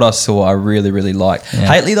him, but what I saw, I really, really liked. Yeah.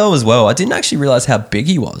 Haitley, though, as well. I didn't actually realise how big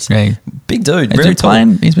he was. Yeah. Big dude. He's been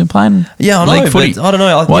playing league footy. I don't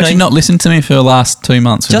know. Why did you not listen to me for the last 2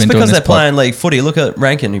 months? Just because they're playing league footy. Look at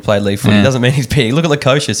Rankin, who played league footy. Doesn't mean he's big. Look at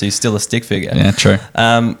Lukosius, who's still a stick figure. Yeah, true.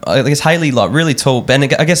 I guess Haitley, really tall. And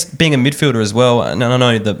I guess being a midfielder as well. And I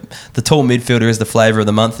know the tall midfielder is the flavour of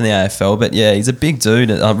the month in the AFL. But yeah, he's a big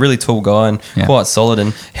dude, a really tall guy and quite solid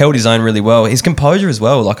and held his own really well. His composure as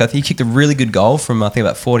well. I think he kicked a really good goal from, I think,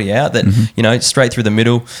 about 40 out that, straight through the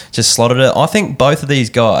middle, just slotted it. I think both of these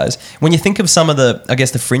guys, when you think of some of the, I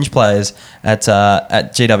guess, the fringe players at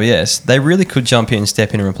GWS, they really could jump in,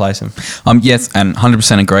 step in and replace him. Yes, and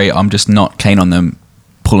 100% agree. I'm just not keen on them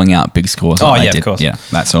pulling out big scores. Oh, yeah, of course. Yeah,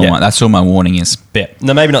 that's all. Yeah. That's all my warning is. Yeah.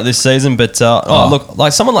 No, maybe not this season, but look,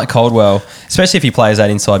 like someone like Caldwell, especially if he plays that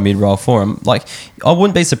inside mid role for him, like I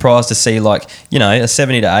wouldn't be surprised to see like a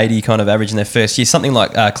 70 to 80 kind of average in their first year. Something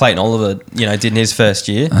like Clayton Oliver, did in his first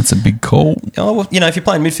year. That's a big call. Oh, well, if you're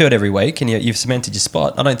playing midfield every week and you've cemented your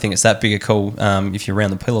spot, I don't think it's that big a call if you're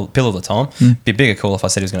around the pill all the time. It'd be a bigger call if I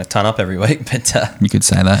said he was going to turn up every week. But you could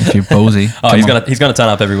say that if you're ballsy. He's going to turn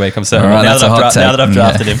up every week. I'm certain. Right, now that I've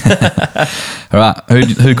drafted him. All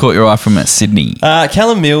right, who caught your eye from Sydney?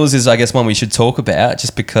 Callum Mills is, I guess, one we should talk about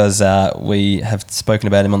just because we have spoken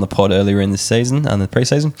about him on the pod earlier in the season, the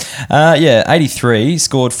pre-season. 83,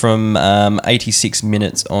 scored from 86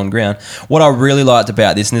 minutes on ground. What I really liked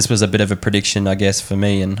about this, and this was a bit of a prediction, I guess, for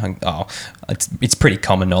me, and it's pretty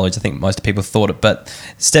common knowledge. I think most people thought it, but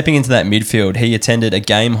stepping into that midfield, he attended a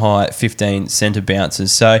game-high 15 centre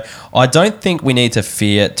bounces. So I don't think we need to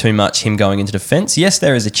fear too much him going into defence. Yes,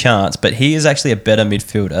 there is a chance, but he is actually a better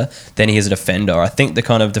midfielder than he is a defender. I think the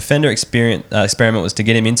kind of defender experiment was to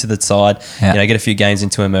get him into the side, get a few games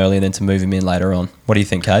into him early and then to move him in later on. What do you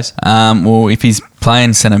think, Case? Well, if he's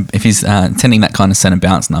playing centre, if he's attending that kind of centre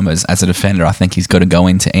bounce numbers as a defender, I think he's got to go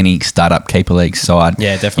into any startup keeper league side.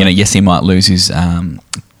 Yeah, definitely. Yes, he might lose his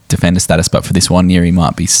defender status, but for this 1 year he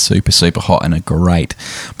might be super, super hot and a great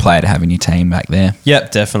player to have in your team back there.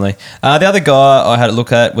 Yep, definitely. The other guy I had a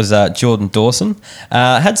look at was Jordan Dawson.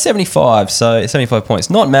 Had 75 points.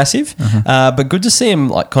 Not massive, but good to see him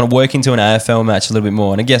like kind of work into an AFL match a little bit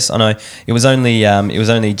more. And I guess I know it was only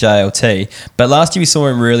JLT, but last year we saw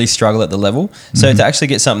him really struggle at the level. So to actually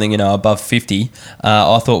get something above 50,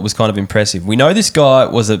 I thought was kind of impressive. We know this guy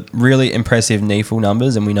was a really impressive NEFL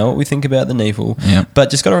numbers, and we know what we think about the NEFL. Yep. But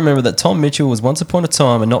just got to remember that Tom Mitchell was once upon a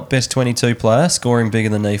time a not best 22 player, scoring bigger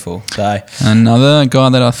than NEFL. So another guy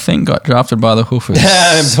that I think got drafted by the Hoofers.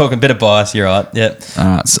 I'm talking a bit of bias. You're right. Yep. All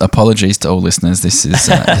right. So apologies to all listeners. This has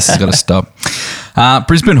got to stop.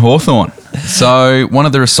 Brisbane Hawthorn. So one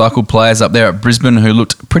of the recycled players up there at Brisbane who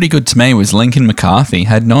looked pretty good to me was Lincoln McCarthy,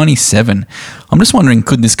 had 97. I'm just wondering,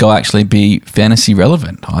 could this guy actually be fantasy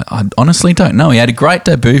relevant? I honestly don't know. He had a great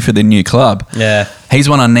debut for the new club. Yeah. He's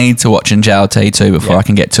one I need to watch in JLT too before I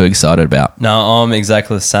can get too excited about. No, I'm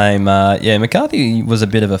exactly the same. McCarthy was a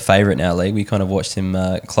bit of a favourite in our league. We kind of watched him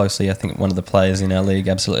closely. I think one of the players in our league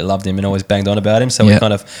absolutely loved him and always banged on about him. So we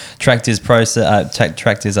kind of tracked his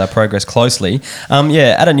progress closely.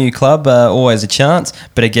 At a new club, always a chance.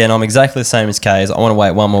 But again, I'm exactly the same as Kay. I want to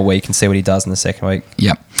wait one more week and see what he does in the second week.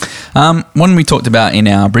 Yep. One we talked about in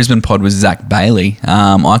our Brisbane pod was Zach Bailey.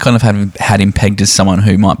 I kind of had him pegged as someone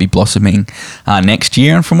who might be blossoming next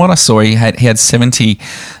year, and from what I saw, he had 70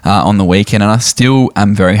 on the weekend, and I still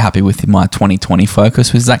am very happy with my 2020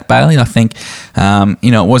 focus with Zach Bailey. I think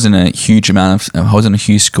it wasn't a huge wasn't a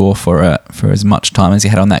huge score for as much time as he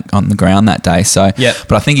had on the ground that day. So,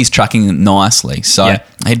 but I think he's tracking nicely. So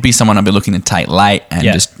he'd be someone I'd be looking to take late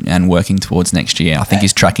and working towards next year. I think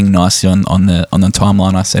he's tracking nicely on the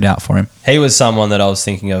timeline I set out for him. He was someone that I was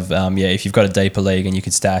thinking of. If you've got a deeper league and you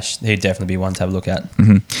could stash, he'd definitely be one to have a look at.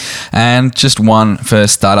 Mm-hmm. And just one for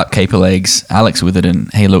startup keeper leagues, Alex Witherden.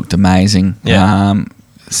 He looked amazing.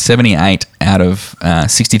 78 out of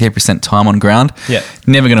 63% time on ground. Yeah.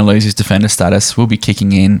 Never going to lose his defender status. Will be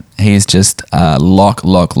kicking in. He is just lock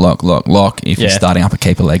if you're starting up a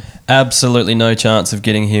keeper league. Absolutely no chance of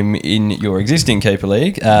getting him in your existing keeper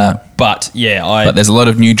league. No. But there's a lot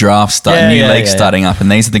of new drafts, new leagues starting up,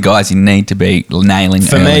 and these are the guys you need to be nailing.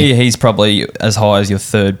 For me, he's probably as high as your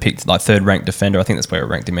third ranked defender. I think that's where I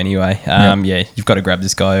ranked him anyway. You've got to grab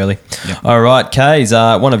this guy early. Yep. All right, Kays,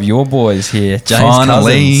 one of your boys here, James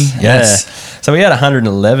Finally, Cousins. yes. So we had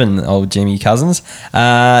 111, old Jimmy Cousins.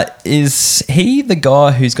 Is he the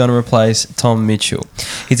guy who's going to replace Tom Mitchell?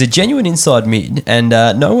 He's a genuine inside mid, and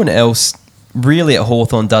no one else really at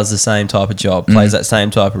Hawthorn does the same type of job, plays that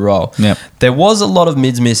same type of role. Yep. There was a lot of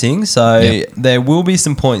mids missing, so there will be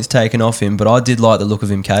some points taken off him, but I did like the look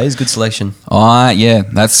of him, Kay. He's a good selection.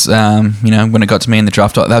 That's, when it got to me in the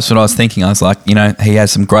draft, that's what I was thinking. I was like, he had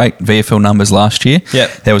some great VFL numbers last year.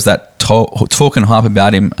 Yep. There was that talk and hype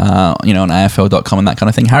about him, on AFL.com and that kind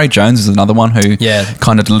of thing. Harry Jones is another one who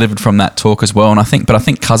kind of delivered from that talk as well. And I think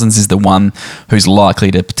Cousins is the one who's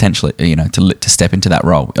likely to potentially, to step into that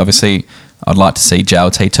role. Obviously, I'd like to see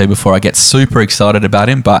JLT too before I get super excited about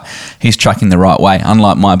him, but he's tracking the right way,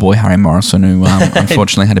 unlike my boy Harry Morrison, who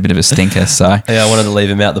unfortunately had a bit of a stinker. So I wanted to leave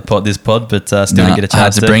him out this pod, but still didn't get a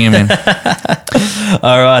chance to bring him in.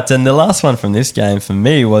 All right, and the last one from this game for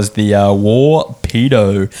me was the War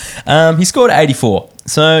Pedo. He scored 84.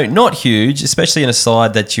 So not huge, especially in a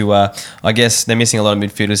side that you I guess they're missing a lot of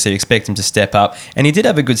midfielders, so you expect him to step up. And he did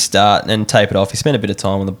have a good start and tape it off. He spent a bit of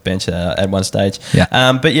time on the bench at one stage.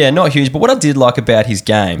 Yeah. But yeah, not huge. But what I did like about his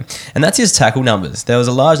game, and that's his tackle numbers. There was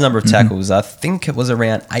a large number of tackles. I think it was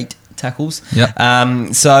around 8 tackles.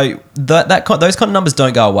 Yep. So those kind of numbers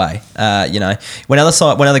don't go away. When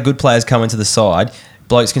other good players come into the side,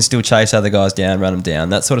 blokes can still chase other guys down, run them down.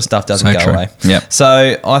 That sort of stuff doesn't go away. Yep.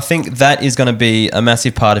 So I think that is going to be a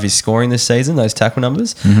massive part of his scoring this season, those tackle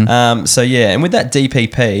numbers. And with that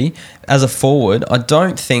DPP, as a forward, I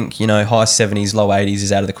don't think, high 70s, low 80s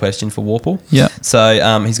is out of the question for Warple. Yeah. So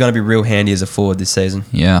he's going to be real handy as a forward this season.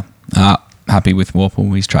 Yeah. Happy with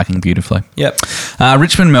Warple. He's tracking beautifully. Yep.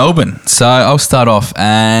 Richmond, Melbourne. So I'll start off.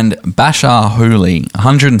 And Bashar Hooley,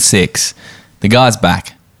 106. The guy's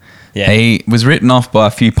back. Yeah. He was written off by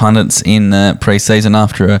a few pundits in the pre-season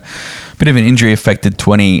after a bit of an injury-affected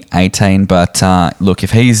 2018. But look,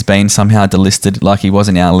 if he's been somehow delisted like he was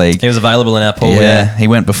in our league... He was available in our pool, yeah. He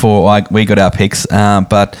went before we got our picks.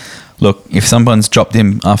 But... Look, if someone's dropped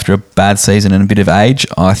him after a bad season and a bit of age,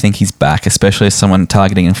 I think he's back, especially as someone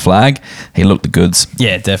targeting and flag. He looked the goods.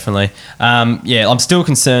 Yeah, definitely. I'm still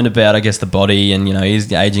concerned about, I guess, the body and,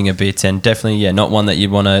 he's aging a bit and definitely, not one that you'd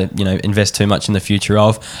want to, invest too much in the future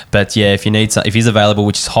of. But, yeah, if he's available,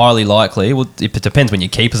 which is highly likely, well, it depends when your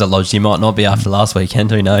keepers are lodged. He might not be after last weekend.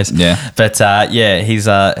 Who knows? Yeah. But, he's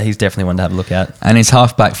definitely one to have a look at. And his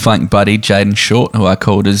halfback flank buddy, Jaden Short, who I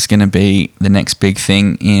called is going to be the next big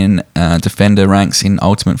thing in defender ranks in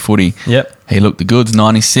Ultimate Footy. Yep. He looked the goods,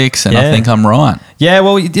 96, and I think I'm right. Yeah,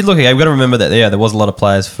 well, you did look. We've got to remember that. Yeah, there was a lot of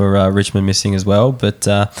players for Richmond missing as well. But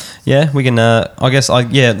we can. Like I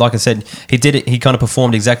said, he did it. He kind of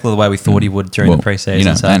performed exactly the way we thought he would during the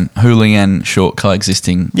preseason. And Hooley and Short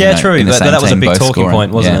coexisting. Yeah, true. In the same that was a team, big both talking scoring.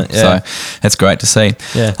 point, wasn't it? Yeah. So that's great to see.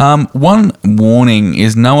 Yeah. One warning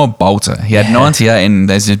is Noah Bolter. He had 98, and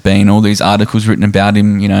there's been all these articles written about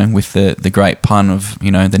him. with the great pun of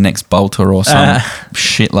the next Bolter or some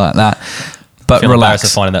shit like that. But relax. I'm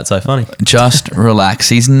finding that so funny. Just relax.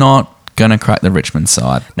 He's not going to crack the Richmond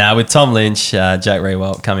side. Now, with Tom Lynch, Jack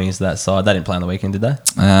Rewalt coming into that side, they didn't play on the weekend, did they?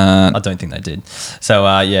 I don't think they did. So,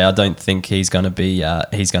 I don't think he's going to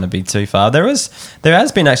be too far. There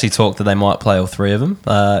has been actually talk that they might play all three of them.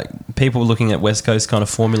 People looking at West Coast kind of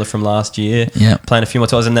formula from last year, playing a few more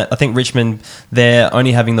times. And I think Richmond, they're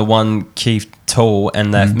only having the one key tool,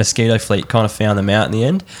 and that Mosquito fleet kind of found them out in the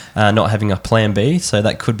end, not having a plan B. So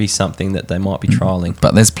that could be something that they might be trialling.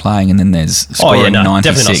 But there's playing, and then there's scoring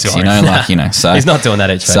 96. So he's not doing that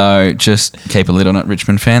each week. So just keep a lid on it,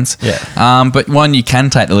 Richmond fans. Yeah. But one you can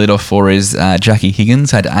take the lid off for is Jackie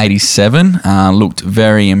Higgins had 87. Looked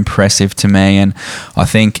very impressive to me, and I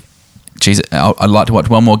think. Geez, I'd like to watch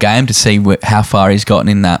one more game to see how far he's gotten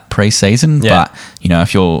in that pre-season. Yeah. But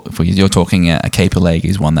if you're talking a keeper league,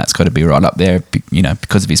 he's one that's got to be right up there,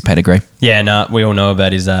 because of his pedigree. Yeah, no, we all know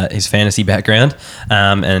about his fantasy background,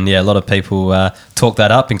 and a lot of people talk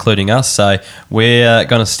that up, including us. So we're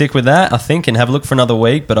going to stick with that, I think, and have a look for another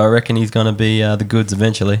week. But I reckon he's going to be the goods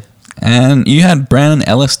eventually. And you had Brandon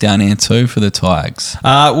Ellis down here too for the Tigers.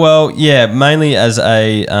 Mainly as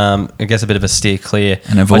a bit of a steer clear.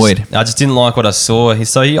 And avoid. I just didn't like what I saw.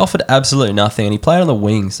 He offered absolutely nothing, and he played on the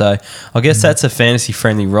wing. So I guess that's a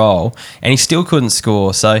fantasy-friendly role, and he still couldn't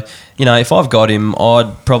score. So, if I've got him,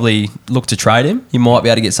 I'd probably look to trade him. You might be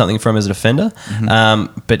able to get something from him as a defender.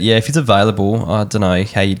 But if he's available, I don't know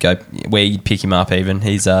how you'd go, where you'd pick him up even.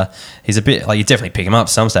 He's a bit, you definitely pick him up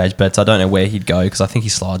some stage, but I don't know where he'd go because I think he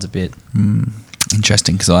slides a bit.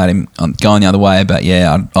 Interesting, because I had him going the other way, but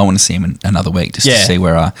I want to see him in another week just to see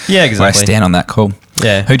where I stand on that call.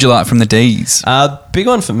 Yeah. Who'd you like from the Ds? Big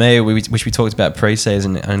one for me, which we talked about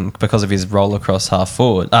pre-season, and because of his role across half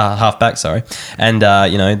back, and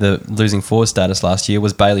the losing forward status last year,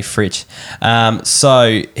 was Bailey Fritsch.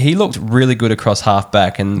 So he looked really good across half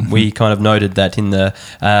back, and we kind of noted that in the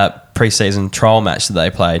pre-season trial match that they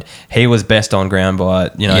played, he was best on ground by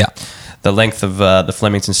the length of the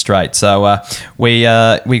Flemington Straight. So we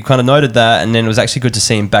kind of noted that, and then it was actually good to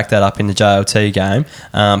see him back that up in the JLT game,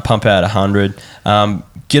 pump out 100.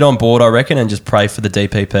 Get on board, I reckon, and just pray for the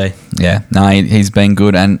DPP. Yeah, no, he's been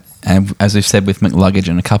good, and as we've said with McLuggage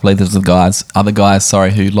and a couple of other guys,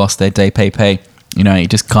 who lost their DPP, he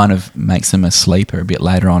just kind of makes them a sleeper a bit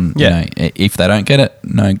later on. Yeah. If they don't get it,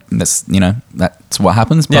 that's what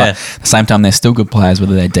happens. But at the same time, they're still good players,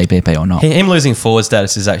 whether they're DPP or not. Him losing forward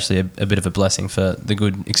status is actually a bit of a blessing for the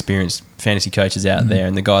good, experienced fantasy coaches out there,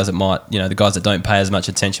 and the guys that might, the guys that don't pay as much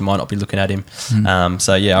attention might not be looking at him. I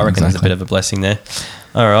reckon there's a bit of a blessing there.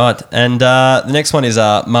 All right. And the next one is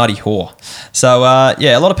Marty Hoare. So,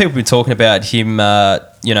 a lot of people have been talking about him,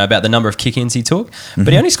 about the number of kick-ins he took, but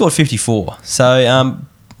he only scored 54. So,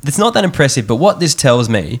 it's not that impressive, but what this tells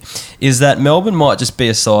me is that Melbourne might just be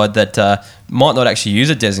a side that might not actually use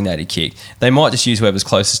a designated kick. They might just use whoever's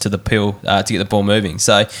closest to the pill to get the ball moving.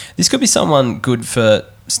 So this could be someone good for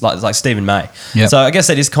like Stephen May. Yep. So I guess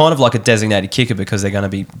that is kind of like a designated kicker because they're going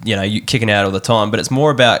to be, kicking out all the time. But it's more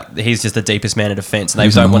about he's just the deepest man in defence. And they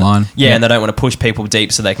don't want and they don't want to push people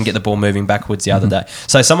deep so they can get the ball moving backwards the other day.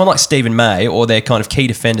 So someone like Stephen May or their kind of key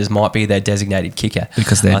defenders might be their designated kicker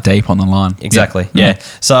because they're deep on the line. Exactly. Yeah.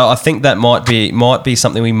 So I think that might be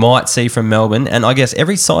something we might see from Melbourne. And I guess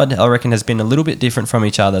every side I reckon has been a little bit different from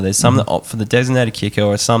each other. There's some that opt for the designated kicker,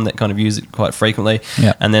 or some that kind of use it quite frequently.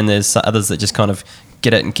 Yeah. And then there's others that just kind of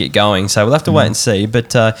get it and get going. So we'll have to wait and see.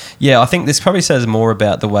 But I think this probably says more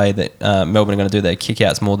about the way that Melbourne are going to do their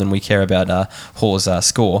kickouts more than we care about Hoare's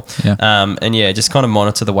score. Yeah. Just kind of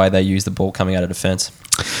monitor the way they use the ball coming out of defence.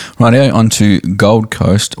 Rightio, on to Gold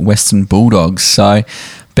Coast Western Bulldogs. So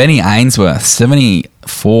Benny Ainsworth,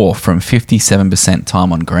 74 from 57%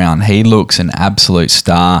 time on ground. He looks an absolute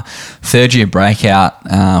star. Third-year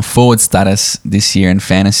breakout, forward status this year in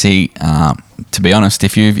fantasy. To be honest,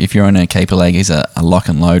 if you're in a keeper league, he's a lock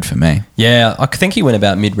and load for me. Yeah, I think he went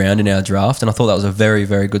about mid-round in our draft, and I thought that was a very,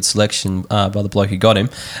 very good selection by the bloke who got him.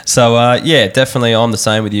 So, definitely I'm the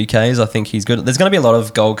same with UKs. I think he's good. There's going to be a lot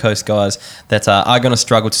of Gold Coast guys that are going to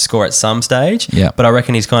struggle to score at some stage, but I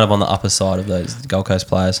reckon he's kind of on the upper side of those Gold Coast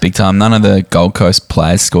players. Big time. None of the Gold Coast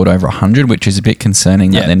players scored over 100, which is a bit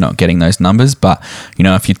concerning that they're not getting those numbers. But,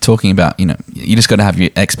 if you're talking about, you just got to have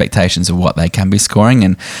your expectations of what they can be scoring.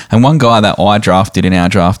 And one guy that I drafted in our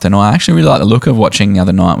draft, and I actually really like the look of watching the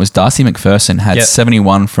other night, was Darcy McPherson. Had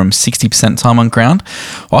 71 from 60% time on ground.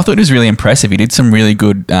 I thought it was really impressive. He did some really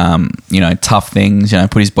good, tough things,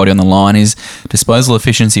 put his body on the line. His disposal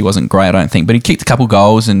efficiency wasn't great, I don't think, but he kicked a couple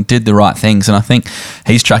goals and did the right things. And I think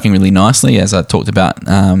he's tracking really nicely, as I talked about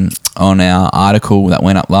on our article that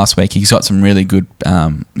went up last week. He's got some really good,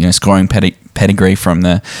 scoring pedigree from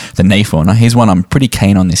the NEFL. Now, he's one I'm pretty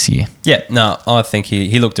keen on this year. Yeah, no, I think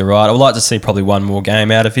he looked all right. I would like to see probably one more game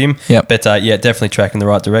out of him. Yep. But, definitely tracking the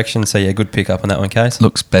right direction. So, good pick up on that one, Case.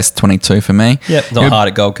 Looks best 22 for me. Yep, not hard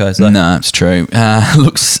at Gold Coast, though. No, it's true.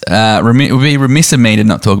 It would be remiss of me to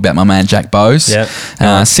not talk about my man Jack Bowes.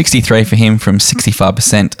 Yep. 63 for him from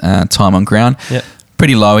 65% time on ground. Yep.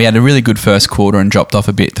 Pretty low. He had a really good first quarter and dropped off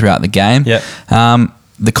a bit throughout the game. Yep.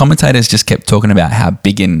 The commentators just kept talking about how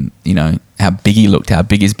big how big he looked, how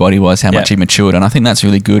big his body was, how much he matured, and I think that's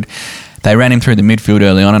really good. They ran him through the midfield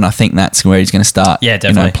early on, and I think that's where he's going to start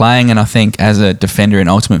playing. And I think as a defender in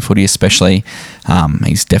Ultimate Footy especially,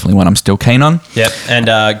 he's definitely one I'm still keen on. Yep,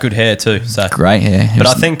 and good hair too. So great hair. But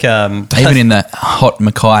I think... even in the hot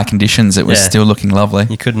Mackay conditions, it was still looking lovely.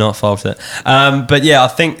 You could not fault it. I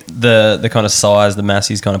think the kind of size, the mass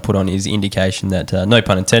he's kind of put on is indication that, no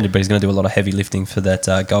pun intended, but he's going to do a lot of heavy lifting for that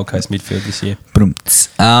Gold Coast midfield this year.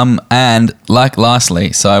 And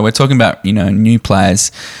lastly, so we're talking about, new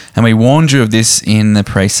players, and we warned you of this in the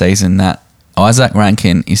preseason that Isaac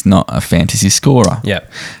Rankin is not a fantasy scorer. Yeah.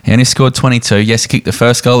 He only scored 22. Yes, he kicked the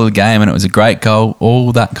first goal of the game and it was a great goal,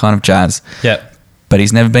 all that kind of jazz. Yeah. But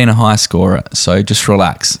he's never been a high scorer, so just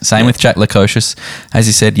relax. Same with Jack Lukosius. As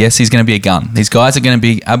he said, yes, he's going to be a gun. These guys are going to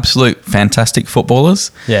be absolute fantastic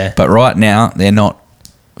footballers. Yeah. But right now, they're not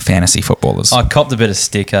fantasy footballers. I copped a bit of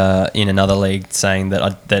stick in another league saying that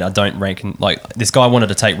I don't rank this guy wanted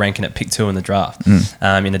to take Rankin at pick 2 in the draft in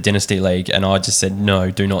a dynasty league, and I just said no,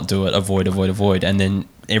 do not do it, avoid, and then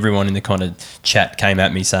everyone in the kind of chat came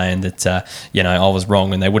at me saying that I was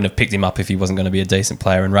wrong and they wouldn't have picked him up if he wasn't going to be a decent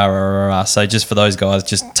player and rah. So just for those guys,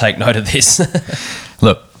 just take note of this.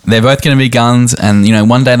 Look, they're both going to be guns, and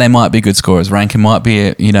one day they might be good scorers. Rankin might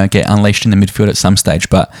be get unleashed in the midfield at some stage,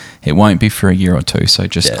 but it won't be for a year or two. So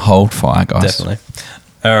just hold fire, guys. Definitely.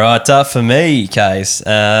 All right, for me, Case,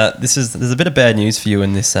 there's a bit of bad news for you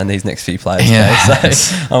in these next few players. Case.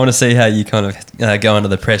 So I want to see how you kind of go under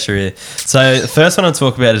the pressure here. So the first one I'll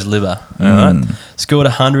talk about is Libba. All right, scored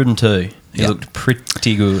 102. He looked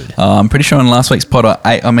pretty good. I'm pretty sure in last week's pod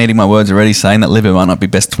I'm eating my words already, saying that Libba might not be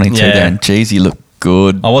best 22 there, and geez, he looked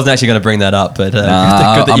good. I wasn't actually going to bring that up, but good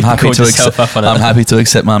I'm that you happy called to yourself up on it. I'm happy to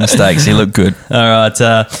accept my mistakes. He looked good. All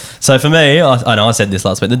right. So for me, I know I said this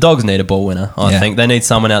last week, the Dogs need a ball winner. I think they need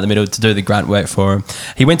someone out the middle to do the grunt work for him.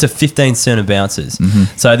 He went to 15 centre bounces.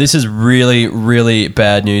 So this is really, really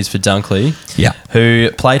bad news for Dunkley,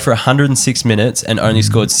 who played for 106 minutes and only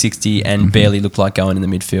scored 60 and barely looked like going in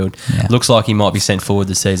the midfield. Looks like he might be sent forward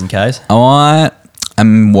this season, Case.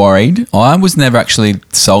 am worried. I was never actually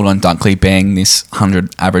sold on Dunkley being this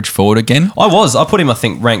 100 average forward again. I put him, I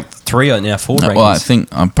think, ranked 3 on our forward rankings. Well, I think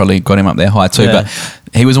I probably got him up there high too, Yeah. but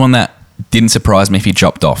he was one that didn't surprise me if he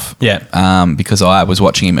dropped off. Yeah. Because I was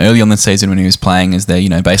watching him early on the season when he was playing as their,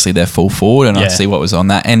 basically their full forward, and Yeah. I'd see what was on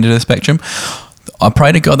that end of the spectrum. I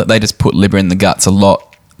pray to God that they just put Libba in the guts a lot,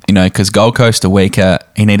 because Gold Coast are weaker.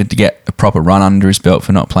 He needed to get a proper run under his belt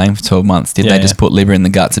for not playing for 12 months. Did they just put Libba in the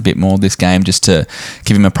guts a bit more this game just to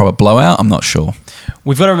give him a proper blowout? I'm not sure.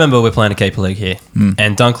 We've got to remember we're playing a keeper league here,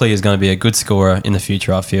 and Dunkley is going to be a good scorer in the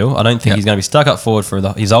future, I feel. I don't think he's going to be stuck up forward for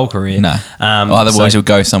his whole career. No. Otherwise, he'll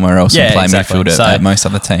go somewhere else and play midfield at most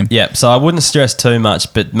other team. Yeah, so I wouldn't stress too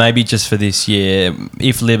much, but maybe just for this year,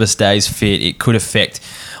 if Libba stays fit, it could affect...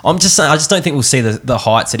 I just don't think we'll see the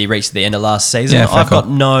heights that he reached at the end of last season. Yeah,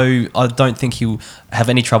 I don't think he'll have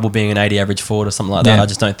any trouble being an 80 average forward or something like that. Yeah. I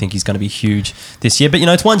just don't think he's going to be huge this year. But,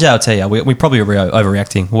 it's one JLT. We probably are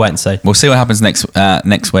overreacting. We'll wait and see. We'll see what happens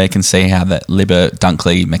next week and see how that Libba,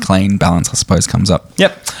 Dunkley, McLean balance, I suppose, comes up.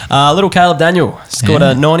 Yep. Little Caleb Daniel scored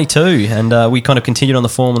a 92, and we kind of continued on the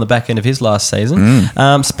form on the back end of his last season.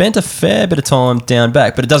 Spent a fair bit of time down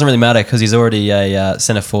back, but it doesn't really matter because he's already a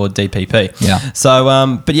centre forward DPP. Yeah.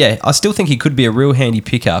 So, but yeah, I still think he could be a real handy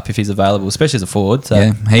pickup if he's available, especially as a forward. So.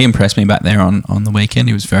 Yeah, he impressed me back there on the weekend.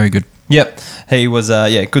 He was very good. Yep, he was.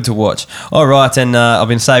 Good to watch. All right, and I've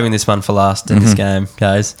been saving this one for last in this game,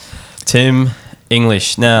 guys. Tim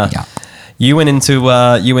English. Now, you went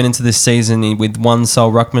into this season with one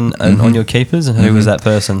sole ruckman on your keepers, and who was that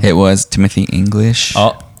person? It was Timothy English.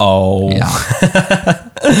 Oh. Yeah.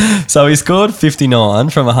 So he scored 59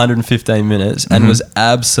 from 115 minutes and was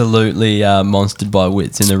absolutely monstered by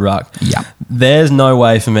Wits in the ruck. Yeah. There's no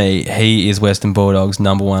way for me he is Western Bulldogs'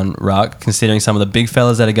 number one ruck, considering some of the big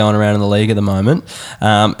fellas that are going around in the league at the moment.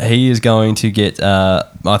 He is going to get,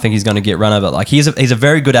 I think he's going to get run over. Like he's a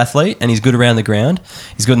very good athlete and he's good around the ground.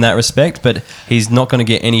 He's good in that respect, but he's not going to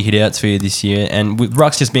get any hit outs for you this year. And with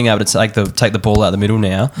rucks just being able to take the ball out of the middle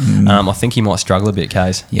now, I think he might struggle a bit,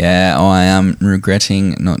 Kays. Yeah, I am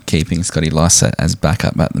regretting not keeping Scotty Lycett as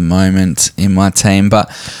backup at the moment in my team. But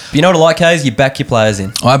you know what I like, Kays? You back your players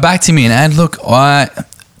in. I backed him in, and look, to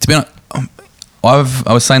be honest,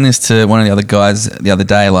 I was saying this to one of the other guys the other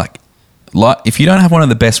day, like if you don't have one of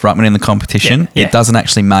the best ruckmen in the competition, it doesn't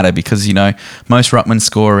actually matter because, most ruckmen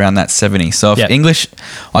score around that 70. So if English,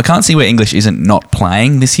 I can't see where English isn't not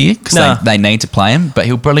playing this year because they need to play him, but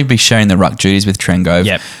he'll probably be sharing the ruck duties with Trengove.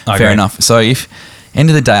 Yep, fair enough. So if, end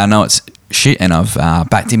of the day, I know it's shit and I've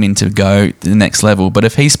backed him in to go to the next level, but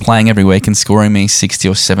if he's playing every week and scoring me 60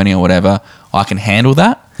 or 70 or whatever, I can handle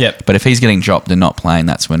that. Yep. But if he's getting dropped and not playing,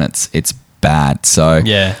 that's when it's bad. So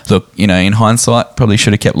look, in hindsight, probably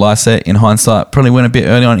should have kept Lycett. In hindsight, probably went a bit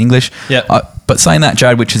early on English. But saying that,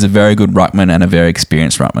 Jared Witch is a very good ruckman and a very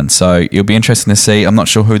experienced ruckman. So it'll be interesting to see. I'm not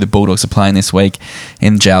sure who the Bulldogs are playing this week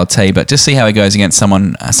in JLT, but just see how he goes against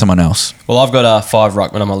someone else. Well, I've got 5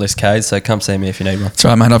 ruckmen on my list, Kays, so come see me if you need one. That's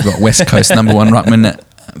right, mate. I've got West Coast number 1 ruckman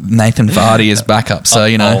Nathan Vardy is backup, so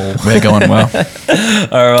we're going well.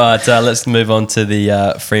 All right, let's move on to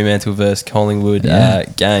the Fremantle versus Collingwood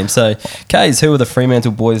game. So, Kays, who were the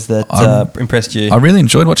Fremantle boys that impressed you? I really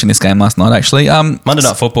enjoyed watching this game last night, actually. Monday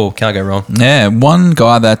Night Football, can't go wrong. Yeah, one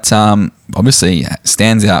guy that obviously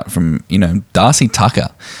stands out from, Darcy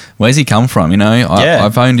Tucker. Where's he come from?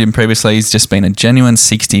 I've owned him previously. He's just been a genuine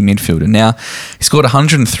 60 midfielder. Now, he scored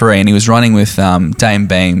 103 and he was running with Dame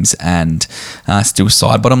Beams and still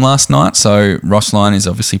side bottom last night. So Ross Lyon is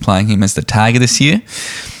obviously playing him as the tagger this year.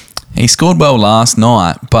 He scored well last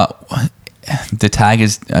night, but the tag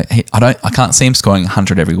is I can't see him scoring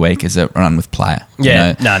 100 every week as a run with player.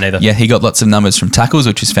 No, neither. Yeah, he got lots of numbers from tackles,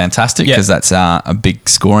 which is fantastic because that's a big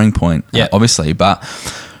scoring point, obviously. But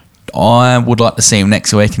I would like to see him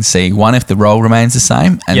next week and see, one, if the role remains the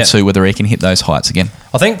same, and two, whether he can hit those heights again.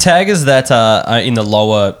 I think taggers that are in the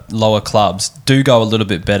lower clubs do go a little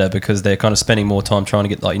bit better because they're kind of spending more time trying to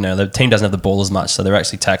get, the team doesn't have the ball as much, so they're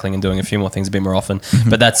actually tackling and doing a few more things a bit more often.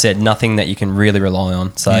 But that said, nothing that you can really rely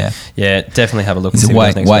on. So, definitely have a look and see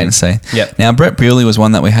what wait and see. Yep. Now, Brett Bewley was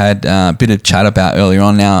one that we had a bit of chat about earlier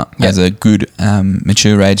on now as a good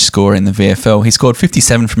mature age scorer in the VFL. He scored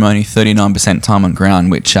 57 from only 39% time on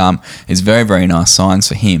ground, which is very, very nice signs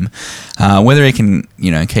for him. Whether he can,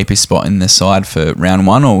 keep his spot in the side for round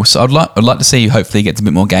 1, or so I'd like to see. Hopefully, he gets a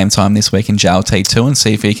bit more game time this week in JLT 2 and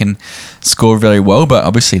see if he can score very well, but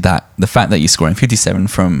obviously the fact that you're scoring 57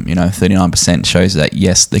 from 39% shows that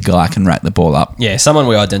yes, the guy can rack the ball up. Yeah, someone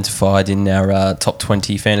we identified in our top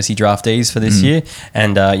 20 fantasy draftees for this year,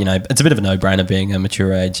 and it's a bit of a no-brainer being a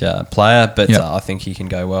mature age player, but I think he can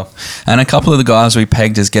go well. And a couple of the guys we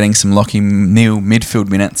pegged as getting some Lachie Neale midfield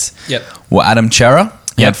minutes were Adam Chera.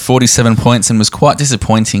 He had 47 points and was quite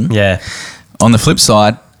disappointing. Yeah. On the flip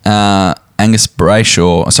side, Andrew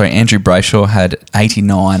Brayshaw had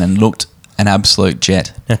 89 and looked an absolute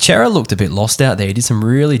jet. Now, Chera looked a bit lost out there. He did some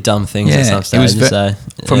really dumb things at some stages.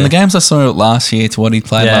 From the games I saw last year to what he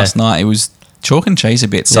played last night, it was chalk and cheese a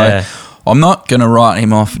bit. So I'm not going to write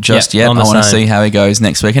him off just yet. I want to see how he goes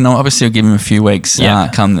next week. And obviously I'll give him a few weeks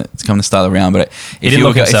come the start of the round. But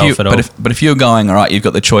if if you're going, all right, you've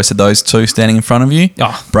got the choice of those two standing in front of you,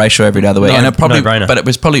 Brayshaw every other week. But it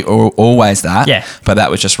was probably always that. Yeah. But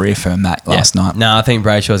that was just reaffirmed that last night. No, I think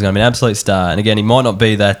Brayshaw is going to be an absolute star. And again, he might not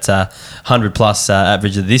be that 100-plus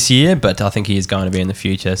average of this year, but I think he is going to be in the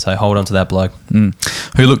future. So hold on to that bloke.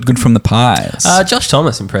 Who looked good from the Pies? Josh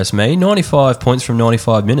Thomas impressed me. 95 points from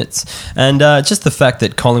 95 minutes. And just the fact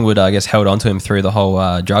that Collingwood, I guess, held on to him through the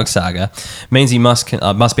whole drug saga means he must be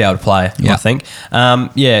able to play, I think.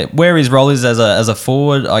 Where his role is as a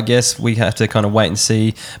forward, I guess we have to kind of wait and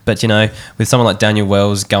see. But, with someone like Daniel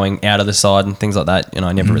Wells going out of the side and things like that,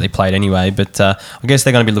 I never really played anyway. But I guess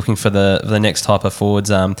they're going to be looking for the next type of forwards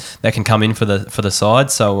that can come in for the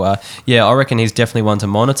side. So, I reckon he's definitely one to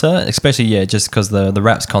monitor, especially, just because the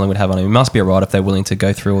raps Collingwood have on him. He must be all right if they're willing to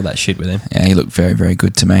go through all that shit with him. Yeah, he looked very, very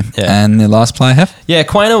good to me. Yeah. And the last player, Hef? Yeah,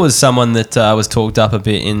 Quainer was someone that was talked up a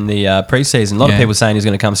bit in the pre-season. A lot of people saying he's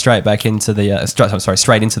going to come straight back into the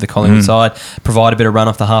straight into the Collingwood side, provide a bit of run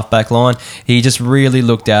off the half-back line. He just really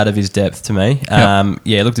looked out of his depth to me.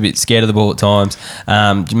 Looked a bit scared of the ball at times.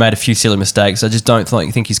 Made a few silly mistakes. I just don't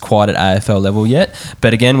think he's quite at AFL level yet.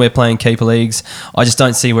 But again, we're playing keeper leagues. I just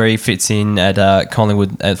don't see where he fits in at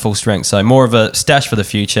Collingwood at full strength. So more of a stash for the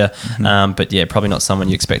future. But probably not someone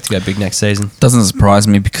you expect to go big next season. Doesn't surprise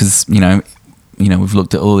me because, we've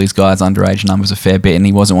looked at all these guys' underage numbers a fair bit, and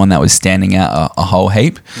he wasn't one that was standing out a whole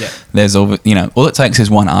heap. Yeah. There's all it takes is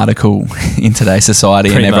one article in today's society,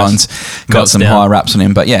 pretty and everyone's got some high raps on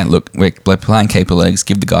him. But look, we're playing keeper leagues.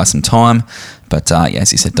 Give the guy some time, but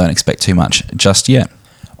as you said, don't expect too much just yet.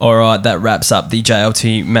 All right, that wraps up the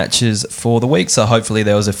JLT matches for the week. So hopefully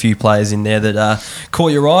there was a few players in there that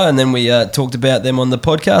caught your eye, and then we talked about them on the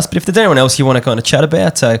podcast. But if there's anyone else you want to kind of chat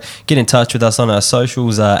about, get in touch with us on our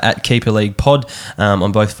socials at Keeper League Pod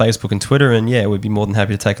on both Facebook and Twitter. And we'd be more than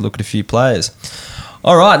happy to take a look at a few players.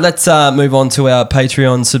 All right, let's move on to our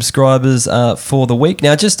Patreon subscribers for the week.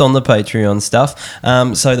 Now, just on the Patreon stuff,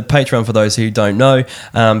 so the Patreon, for those who don't know,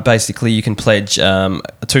 basically you can pledge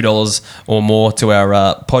 $2 or more to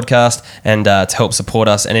our podcast and to help support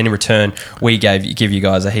us. And in return, we give you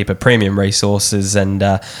guys a heap of premium resources and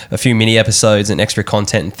a few mini episodes and extra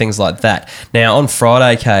content and things like that. Now, on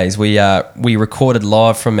Friday, Kays, we recorded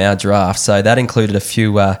live from our draft. So that included a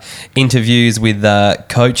few interviews with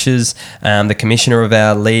coaches, the commissioner of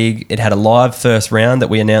our league. It had a live first round that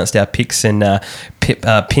we announced our picks and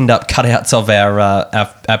pinned up cutouts of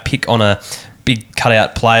our pick on a big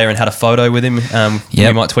cutout player and had a photo with him.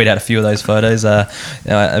 We might tweet out a few of those photos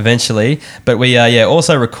eventually. But we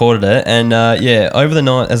also recorded it, and over the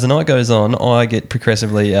night, as the night goes on, I get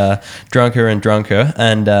progressively drunker and drunker.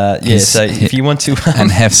 And so if you want to, and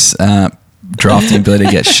Hef's drafting ability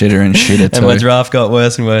to get shitter and shitter too. And my draft got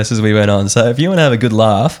worse and worse as we went on. So if you want to have a good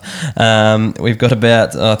laugh, we've got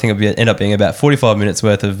about, I think it'll end up being about 45 minutes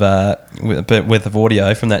worth of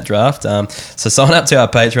audio from that draft. So sign up to our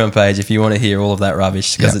Patreon page if you want to hear all of that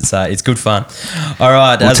rubbish, because it's good fun. All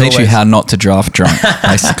right. We'll teach you how not to draft drunk,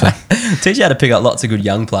 basically. Teach you how to pick up lots of good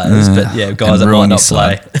young players, but guys that might not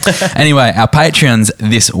play. Anyway, our Patreons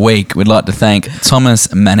this week, we'd like to thank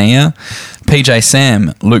Thomas Mania, PJ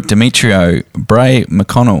Sam, Luke Demetrio, Bray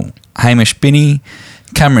McConnell, Hamish Binney,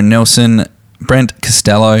 Cameron Nelson, Brent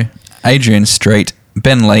Costello, Adrian Street,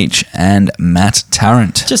 Ben Leach, and Matt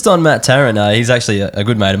Tarrant. Just on Matt Tarrant, he's actually a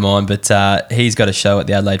good mate of mine, but he's got a show at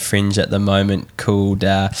the Adelaide Fringe at the moment called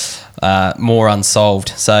More Unsolved.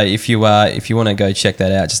 So if you want to go check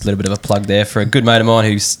that out, just a little bit of a plug there for a good mate of mine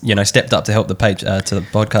who's stepped up to help the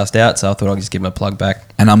podcast out. So I thought I'd just give him a plug back.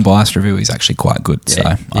 An unbiased review is actually quite good, so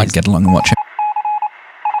I'd get along and watch it.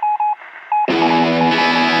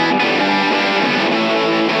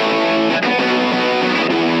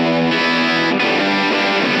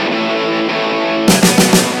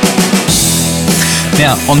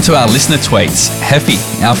 Now, on to our listener tweets.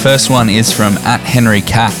 Heffy, our first one is from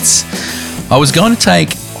 @HenryCats. I was going to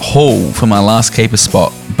take Hall for my last keeper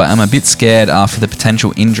spot, but I'm a bit scared after the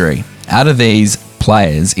potential injury. out of these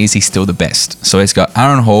players, is he still the best? So he's got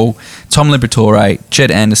Aaron Hall, Tom Liberatore,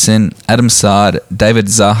 Jed Anderson, Adam Sard, David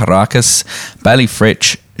Zaharakis, Bailey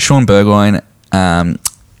Fritsch, Sean Burgoyne,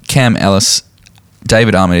 Cam Ellis,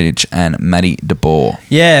 David Armitage, and Matty DeBoer.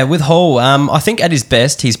 Yeah, with Hall, I think at his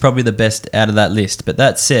best, he's probably the best out of that list. But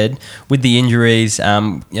that said, with the injuries,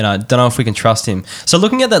 don't know if we can trust him. So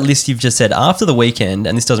looking at that list you've just said, after the weekend,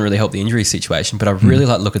 and this doesn't really help the injury situation, but I really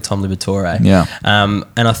like to look at Tom Liberatore. Yeah.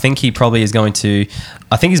 And I think he probably is going to...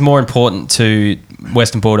 I think he's more important to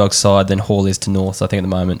Western Bulldogs side than Hall is to North, I think, at the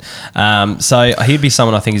moment. So he'd be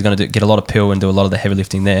someone I think is going to get a lot of pill and do a lot of the heavy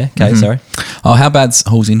lifting there. Okay, sorry. Oh, how bad's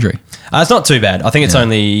Hall's injury? It's not too bad. I think it's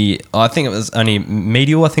only... I think it was only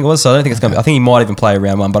medial, I think it was. So I don't think it's going to be... I think he might even play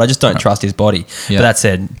round one, but I just don't trust his body. Yeah. But that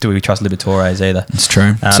said, do we trust Liberatore's either? It's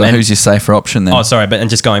true. So who's your safer option then? Oh, sorry. And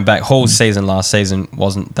just going back, Hall's season last season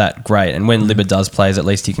wasn't that great. And when Libba does plays, at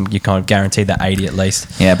least you kind of guarantee that 80 at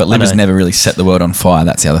least. Yeah, but Libba's never really set the world on fire.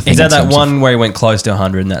 That's the other thing. He's had that one where he went close to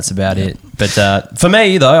 100 and that's about it. But for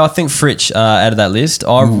me, though, I think Fritsch out of that list,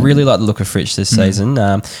 I really like the look of Fritsch this season.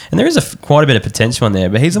 And there is quite a bit of potential in there,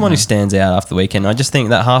 but he's the one who stands out after the weekend. I just think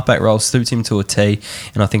that halfback role suits him to a T,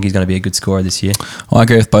 and I think he's going to be a good scorer this year. Well, I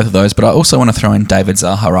agree with both of those, but I also want to throw in David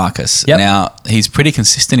Zaharakis. Yep. Now, he's pretty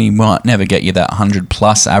consistent. He might never get you that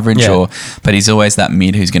 100-plus average, Yeah. but he's always that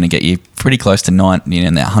mid who's going to get you pretty close to 90,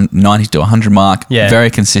 that 90 to 100 mark. Yeah. Very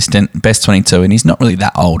consistent, best 22, and he's not really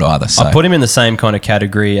that old either. So. I put him in the same kind of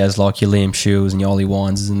category as like your Liam Shields and your Ollie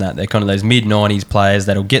Wines and that. They're kind of those mid-90s players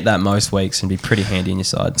that'll get that most weeks and be pretty handy in your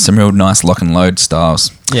side. Some real nice lock and load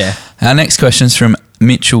styles. Yeah. Our next question is from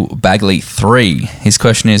Mitchell Bagley 3. His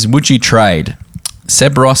question is, would you trade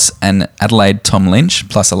Seb Ross and Adelaide Tom Lynch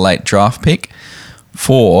plus a late draft pick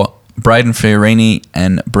for Braden Fiorini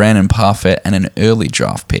and Brandon Parfett and an early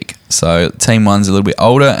draft pick? So team one's a little bit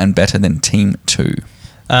older and better than team two.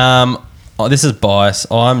 This is bias.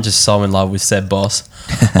 I'm just so in love with Seb Boss.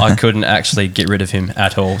 I couldn't actually get rid of him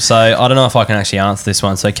at all. So I don't know if I can actually answer this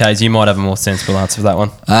one. So, Kays, you might have a more sensible answer for that one.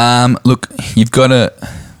 Look, you've got to...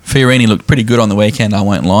 Fiorini looked pretty good on the weekend, I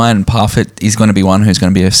won't lie, and Parfett is going to be one who's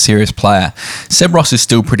going to be a serious player. Seb Ross is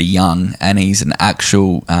still pretty young, and he's an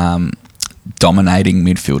actual dominating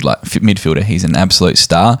midfielder. He's an absolute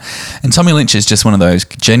star. And Tommy Lynch is just one of those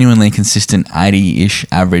genuinely consistent 80-ish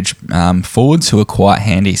average forwards who are quite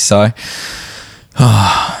handy. So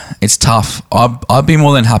it's tough. I'd be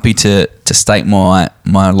more than happy to stake my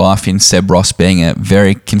life in Seb Ross being a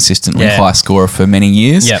very consistently high scorer for many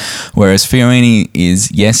years. Yep. Whereas Fiorini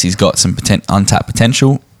is, yes, he's got some untapped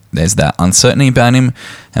potential. There's that uncertainty about him.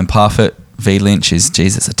 And Parfett v Lynch is,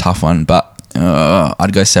 geez, it's a tough one. But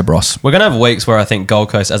I'd go Seb Ross. We're going to have weeks where I think Gold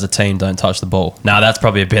Coast as a team don't touch the ball. Now, that's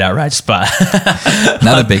probably a bit outrageous, but...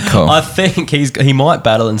 Another big call. I think he might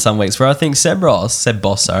battle in some weeks where I think Seb Boss,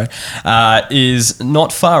 is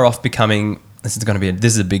not far off becoming... This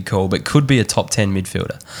is a big call, but could be a top 10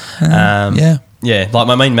 midfielder. Yeah. Yeah,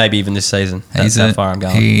 like maybe even this season. That's how far I'm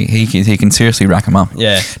going. He can seriously rack him up.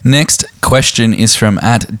 Yeah. Next question is from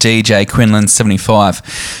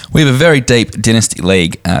 @DJ_Quinlan75. We have a very deep dynasty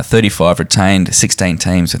league, 35 retained, 16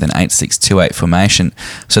 teams with an 8-6-2-8 formation.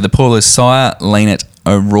 So the pool is Sire, Leanett,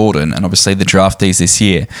 O'Rawden, and obviously the draftees this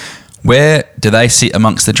year. Where do they sit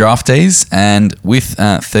amongst the draftees? And with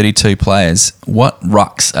 32 players, what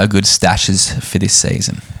rucks are good stashes for this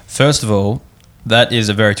season? First of all, that is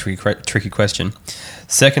a very tricky question.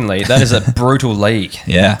 Secondly, that is a brutal league.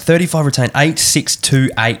 Yeah. 35 retained,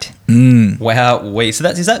 8-6-2-8. Wow. So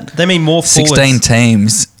does that they mean more forwards? 16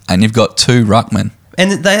 teams, and you've got 2 ruckmen.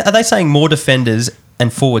 And are they saying more defenders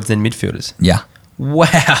and forwards than midfielders? Yeah.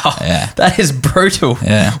 Wow. Yeah. That is brutal.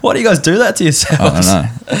 Yeah. Why do you guys do that to yourselves?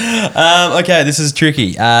 I don't know. Okay, this is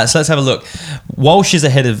tricky. So let's have a look. Walsh is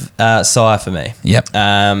ahead of Sire for me. Yep.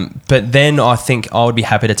 But then I think I would be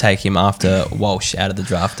happy to take him after Walsh out of the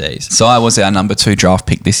draftees. Sire was our number 2 draft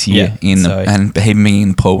pick this year, and him being in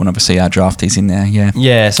the pool, and obviously our draftees in there, yeah.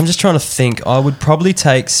 Yeah, so I'm just trying to think. I would probably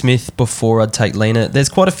take Smith before I'd take Lena. There's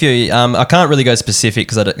quite a few. I can't really go specific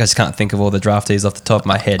because I just can't think of all the draftees off the top of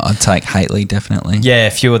my head. I'd take Haitley, definitely. Yeah,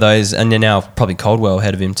 a few of those, and then now probably Caldwell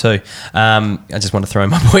ahead of him too. I just want to throw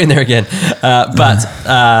my boy in there again.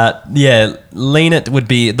 Yeah, Leanett would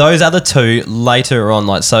be those other 2 later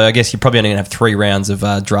on. So I guess you're probably only going to have 3 rounds of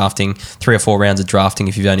drafting, 3 or 4 rounds of drafting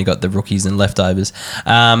if you've only got the rookies and leftovers.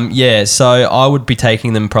 So I would be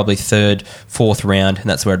taking them probably 3rd, 4th round, and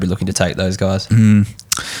that's where I'd be looking to take those guys.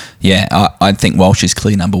 Yeah, I think Walsh is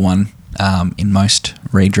clear number 1 in most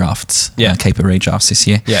redrafts, keeper redrafts this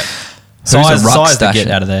year. Yeah. Who's a ruck size to stasher? get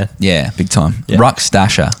out of there. Yeah, big time. Yeah. Ruck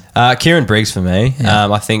stasher. Kieran Briggs for me.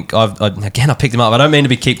 Yeah. I think I picked him up. I don't mean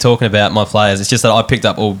to keep talking about my players. It's just that I picked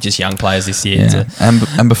up all just young players this year. Yeah.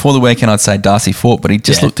 And before the weekend, I'd say Darcy Fort, but he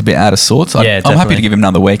just looked a bit out of sorts. I'm happy to give him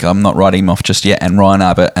another week. I'm not writing him off just yet. And Ryan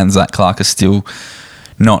Abbott and Zach Clark are still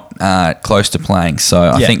not close to playing.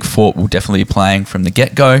 So I think Fort will definitely be playing from the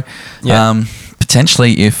get-go. Yeah.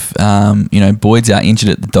 Potentially, if Boyd's out injured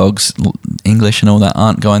at the Dogs, English and all that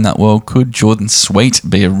aren't going that well, could Jordan Sweet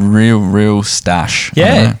be a real stash?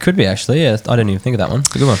 Yeah, it could be actually. Yeah, I didn't even think of that one.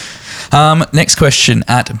 It's a good one. Next question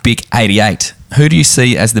at Big88. Who do you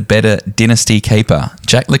see as the better dynasty keeper?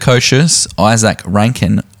 Jack Lukosius, Isaac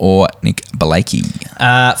Rankin, or Nick Blakey?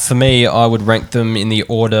 For me, I would rank them in the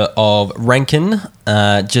order of Rankin,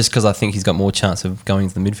 just because I think he's got more chance of going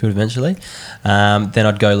to the midfield eventually. Then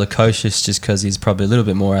I'd go Lukosius just because he's probably a little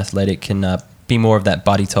bit more athletic and be more of that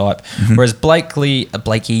buddy type. Mm-hmm. Whereas Blakey,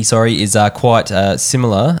 is quite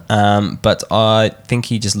similar, but I think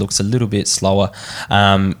he just looks a little bit slower.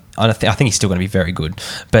 I think he's still going to be very good,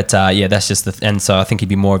 but that's just and so I think he'd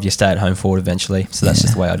be more of your stay-at-home forward eventually. So that's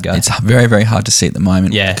just the way I'd go. It's very, very hard to see at the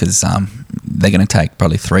moment, because they're going to take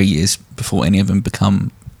probably 3 years before any of them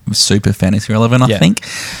become super fantasy relevant. I think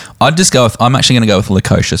I'd just go with. I'm actually going to go with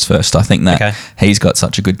Lukosius first. I think that he's got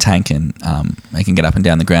such a good tank and he can get up and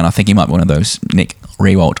down the ground. I think he might be one of those Nick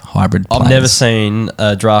Riewoldt hybrid players. I've never seen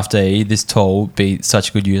a draftee this tall be such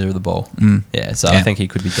a good user of the ball. I think he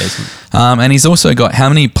could be decent. And he's also got how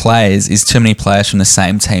many players is too many players from the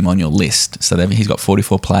same team on your list? So he's got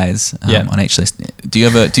 44 players on each list. Do you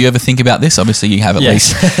ever think about this? Obviously, you have at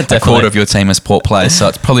least a quarter of your team as Port players, so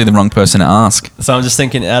it's probably the wrong person to ask. So I'm just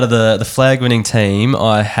thinking, out of the flag winning team,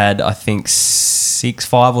 I had I think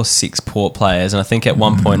 5 or 6 Port players, and I think at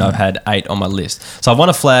one point I've had 8 on my list. So I won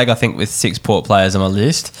a flag, I think, with 6 Port players on my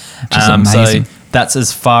list. Which is amazing. So that's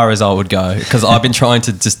as far as I would go, because I've been trying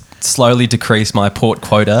to just slowly decrease my Port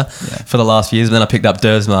quota for the last few years. But then I picked up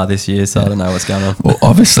Dersmar this year, so I don't know what's going on. Well,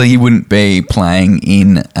 obviously you wouldn't be playing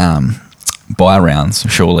in bye rounds,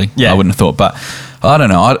 surely. I wouldn't have thought, but I don't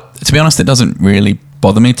know. To be honest, it doesn't really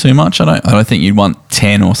bother me too much. I don't think you'd want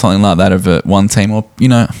 10 or something like that of one team, or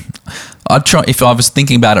I'd try. If I was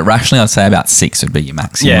thinking about it rationally, I'd say about 6 would be your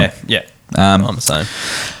maximum. I'm the same.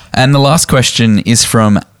 And the last question is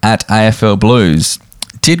from at AFL Blues.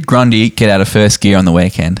 Did Grundy get out of first gear on the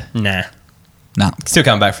weekend? Nah. No. Still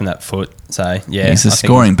coming back from that foot. So, he's a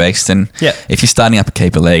scoring beast. And if you're starting up a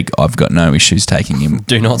keeper league, I've got no issues taking him.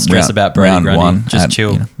 Do not stress about Brady round Grundy. One. Just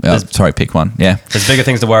chill. Pick one. Yeah. There's bigger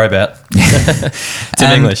things to worry about. It's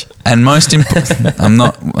in English. And most important, I'm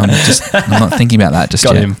not thinking about that just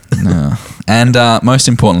got yet. Him. No. And most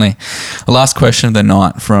importantly, the last question of the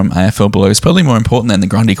night from AFL Blues, probably more important than the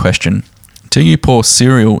Grundy question. Do you pour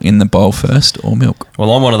cereal in the bowl first or milk?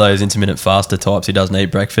 Well, I'm one of those intermittent faster types who doesn't eat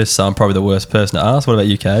breakfast, so I'm probably the worst person to ask. What about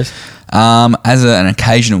you, Kaz? As an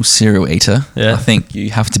occasional cereal eater, I think you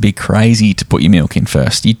have to be crazy to put your milk in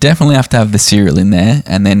first. You definitely have to have the cereal in there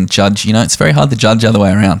and then judge. It's very hard to judge the other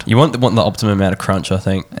way around. You want the optimum amount of crunch, I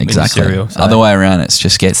think. Exactly. In cereal, so. Other way around, it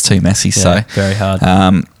just gets too messy. So very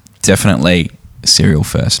hard. Definitely cereal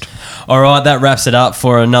first. All right, that wraps it up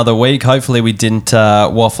for another week. Hopefully we didn't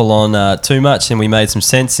waffle on too much and we made some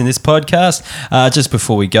sense in this podcast. Just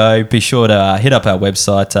before we go, be sure to hit up our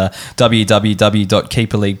website,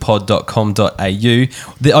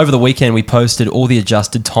 www.keeperleaguepod.com.au. Over the weekend, we posted all the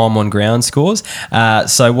adjusted time on ground scores.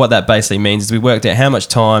 So what that basically means is we worked out how much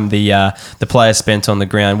time the players spent on the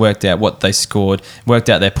ground, worked out what they scored, worked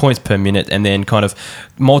out their points per minute, and then kind of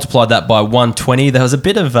multiplied that by 120. There was a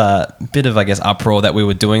bit of I guess, uproar that we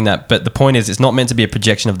were doing that, but the point is it's not meant to be a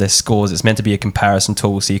projection of their scores. It's meant to be a comparison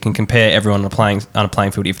tool, so you can compare everyone on a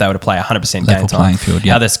playing field if they were to play 100% game time,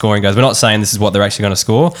 how their scoring goes. We're not saying this is what they're actually going to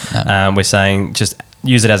score. No. We're saying just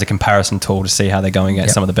use it as a comparison tool to see how they're going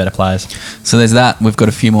against some of the better players. So there's that. We've got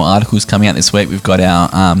a few more articles coming out this week. We've got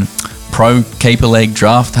our Pro Keeper League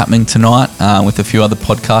draft happening tonight with a few other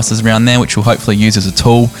podcasters around there, which we'll hopefully use as a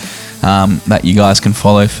tool that you guys can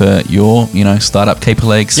follow for your, startup keeper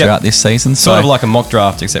leagues throughout this season. Sort of like a mock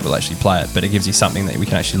draft, except we'll actually play it, but it gives you something that we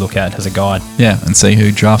can actually look at as a guide. Yeah, and see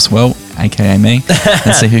who drafts well, aka me,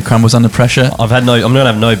 and see who crumbles under pressure. I'm going to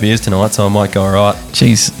have no beers tonight, so I might go all right.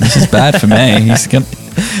 Jeez, this is bad for me. He's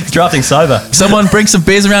drafting sober. Someone bring some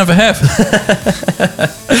beers around for Hef.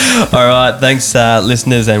 All right, thanks,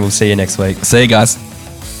 listeners, and we'll see you next week. See you guys.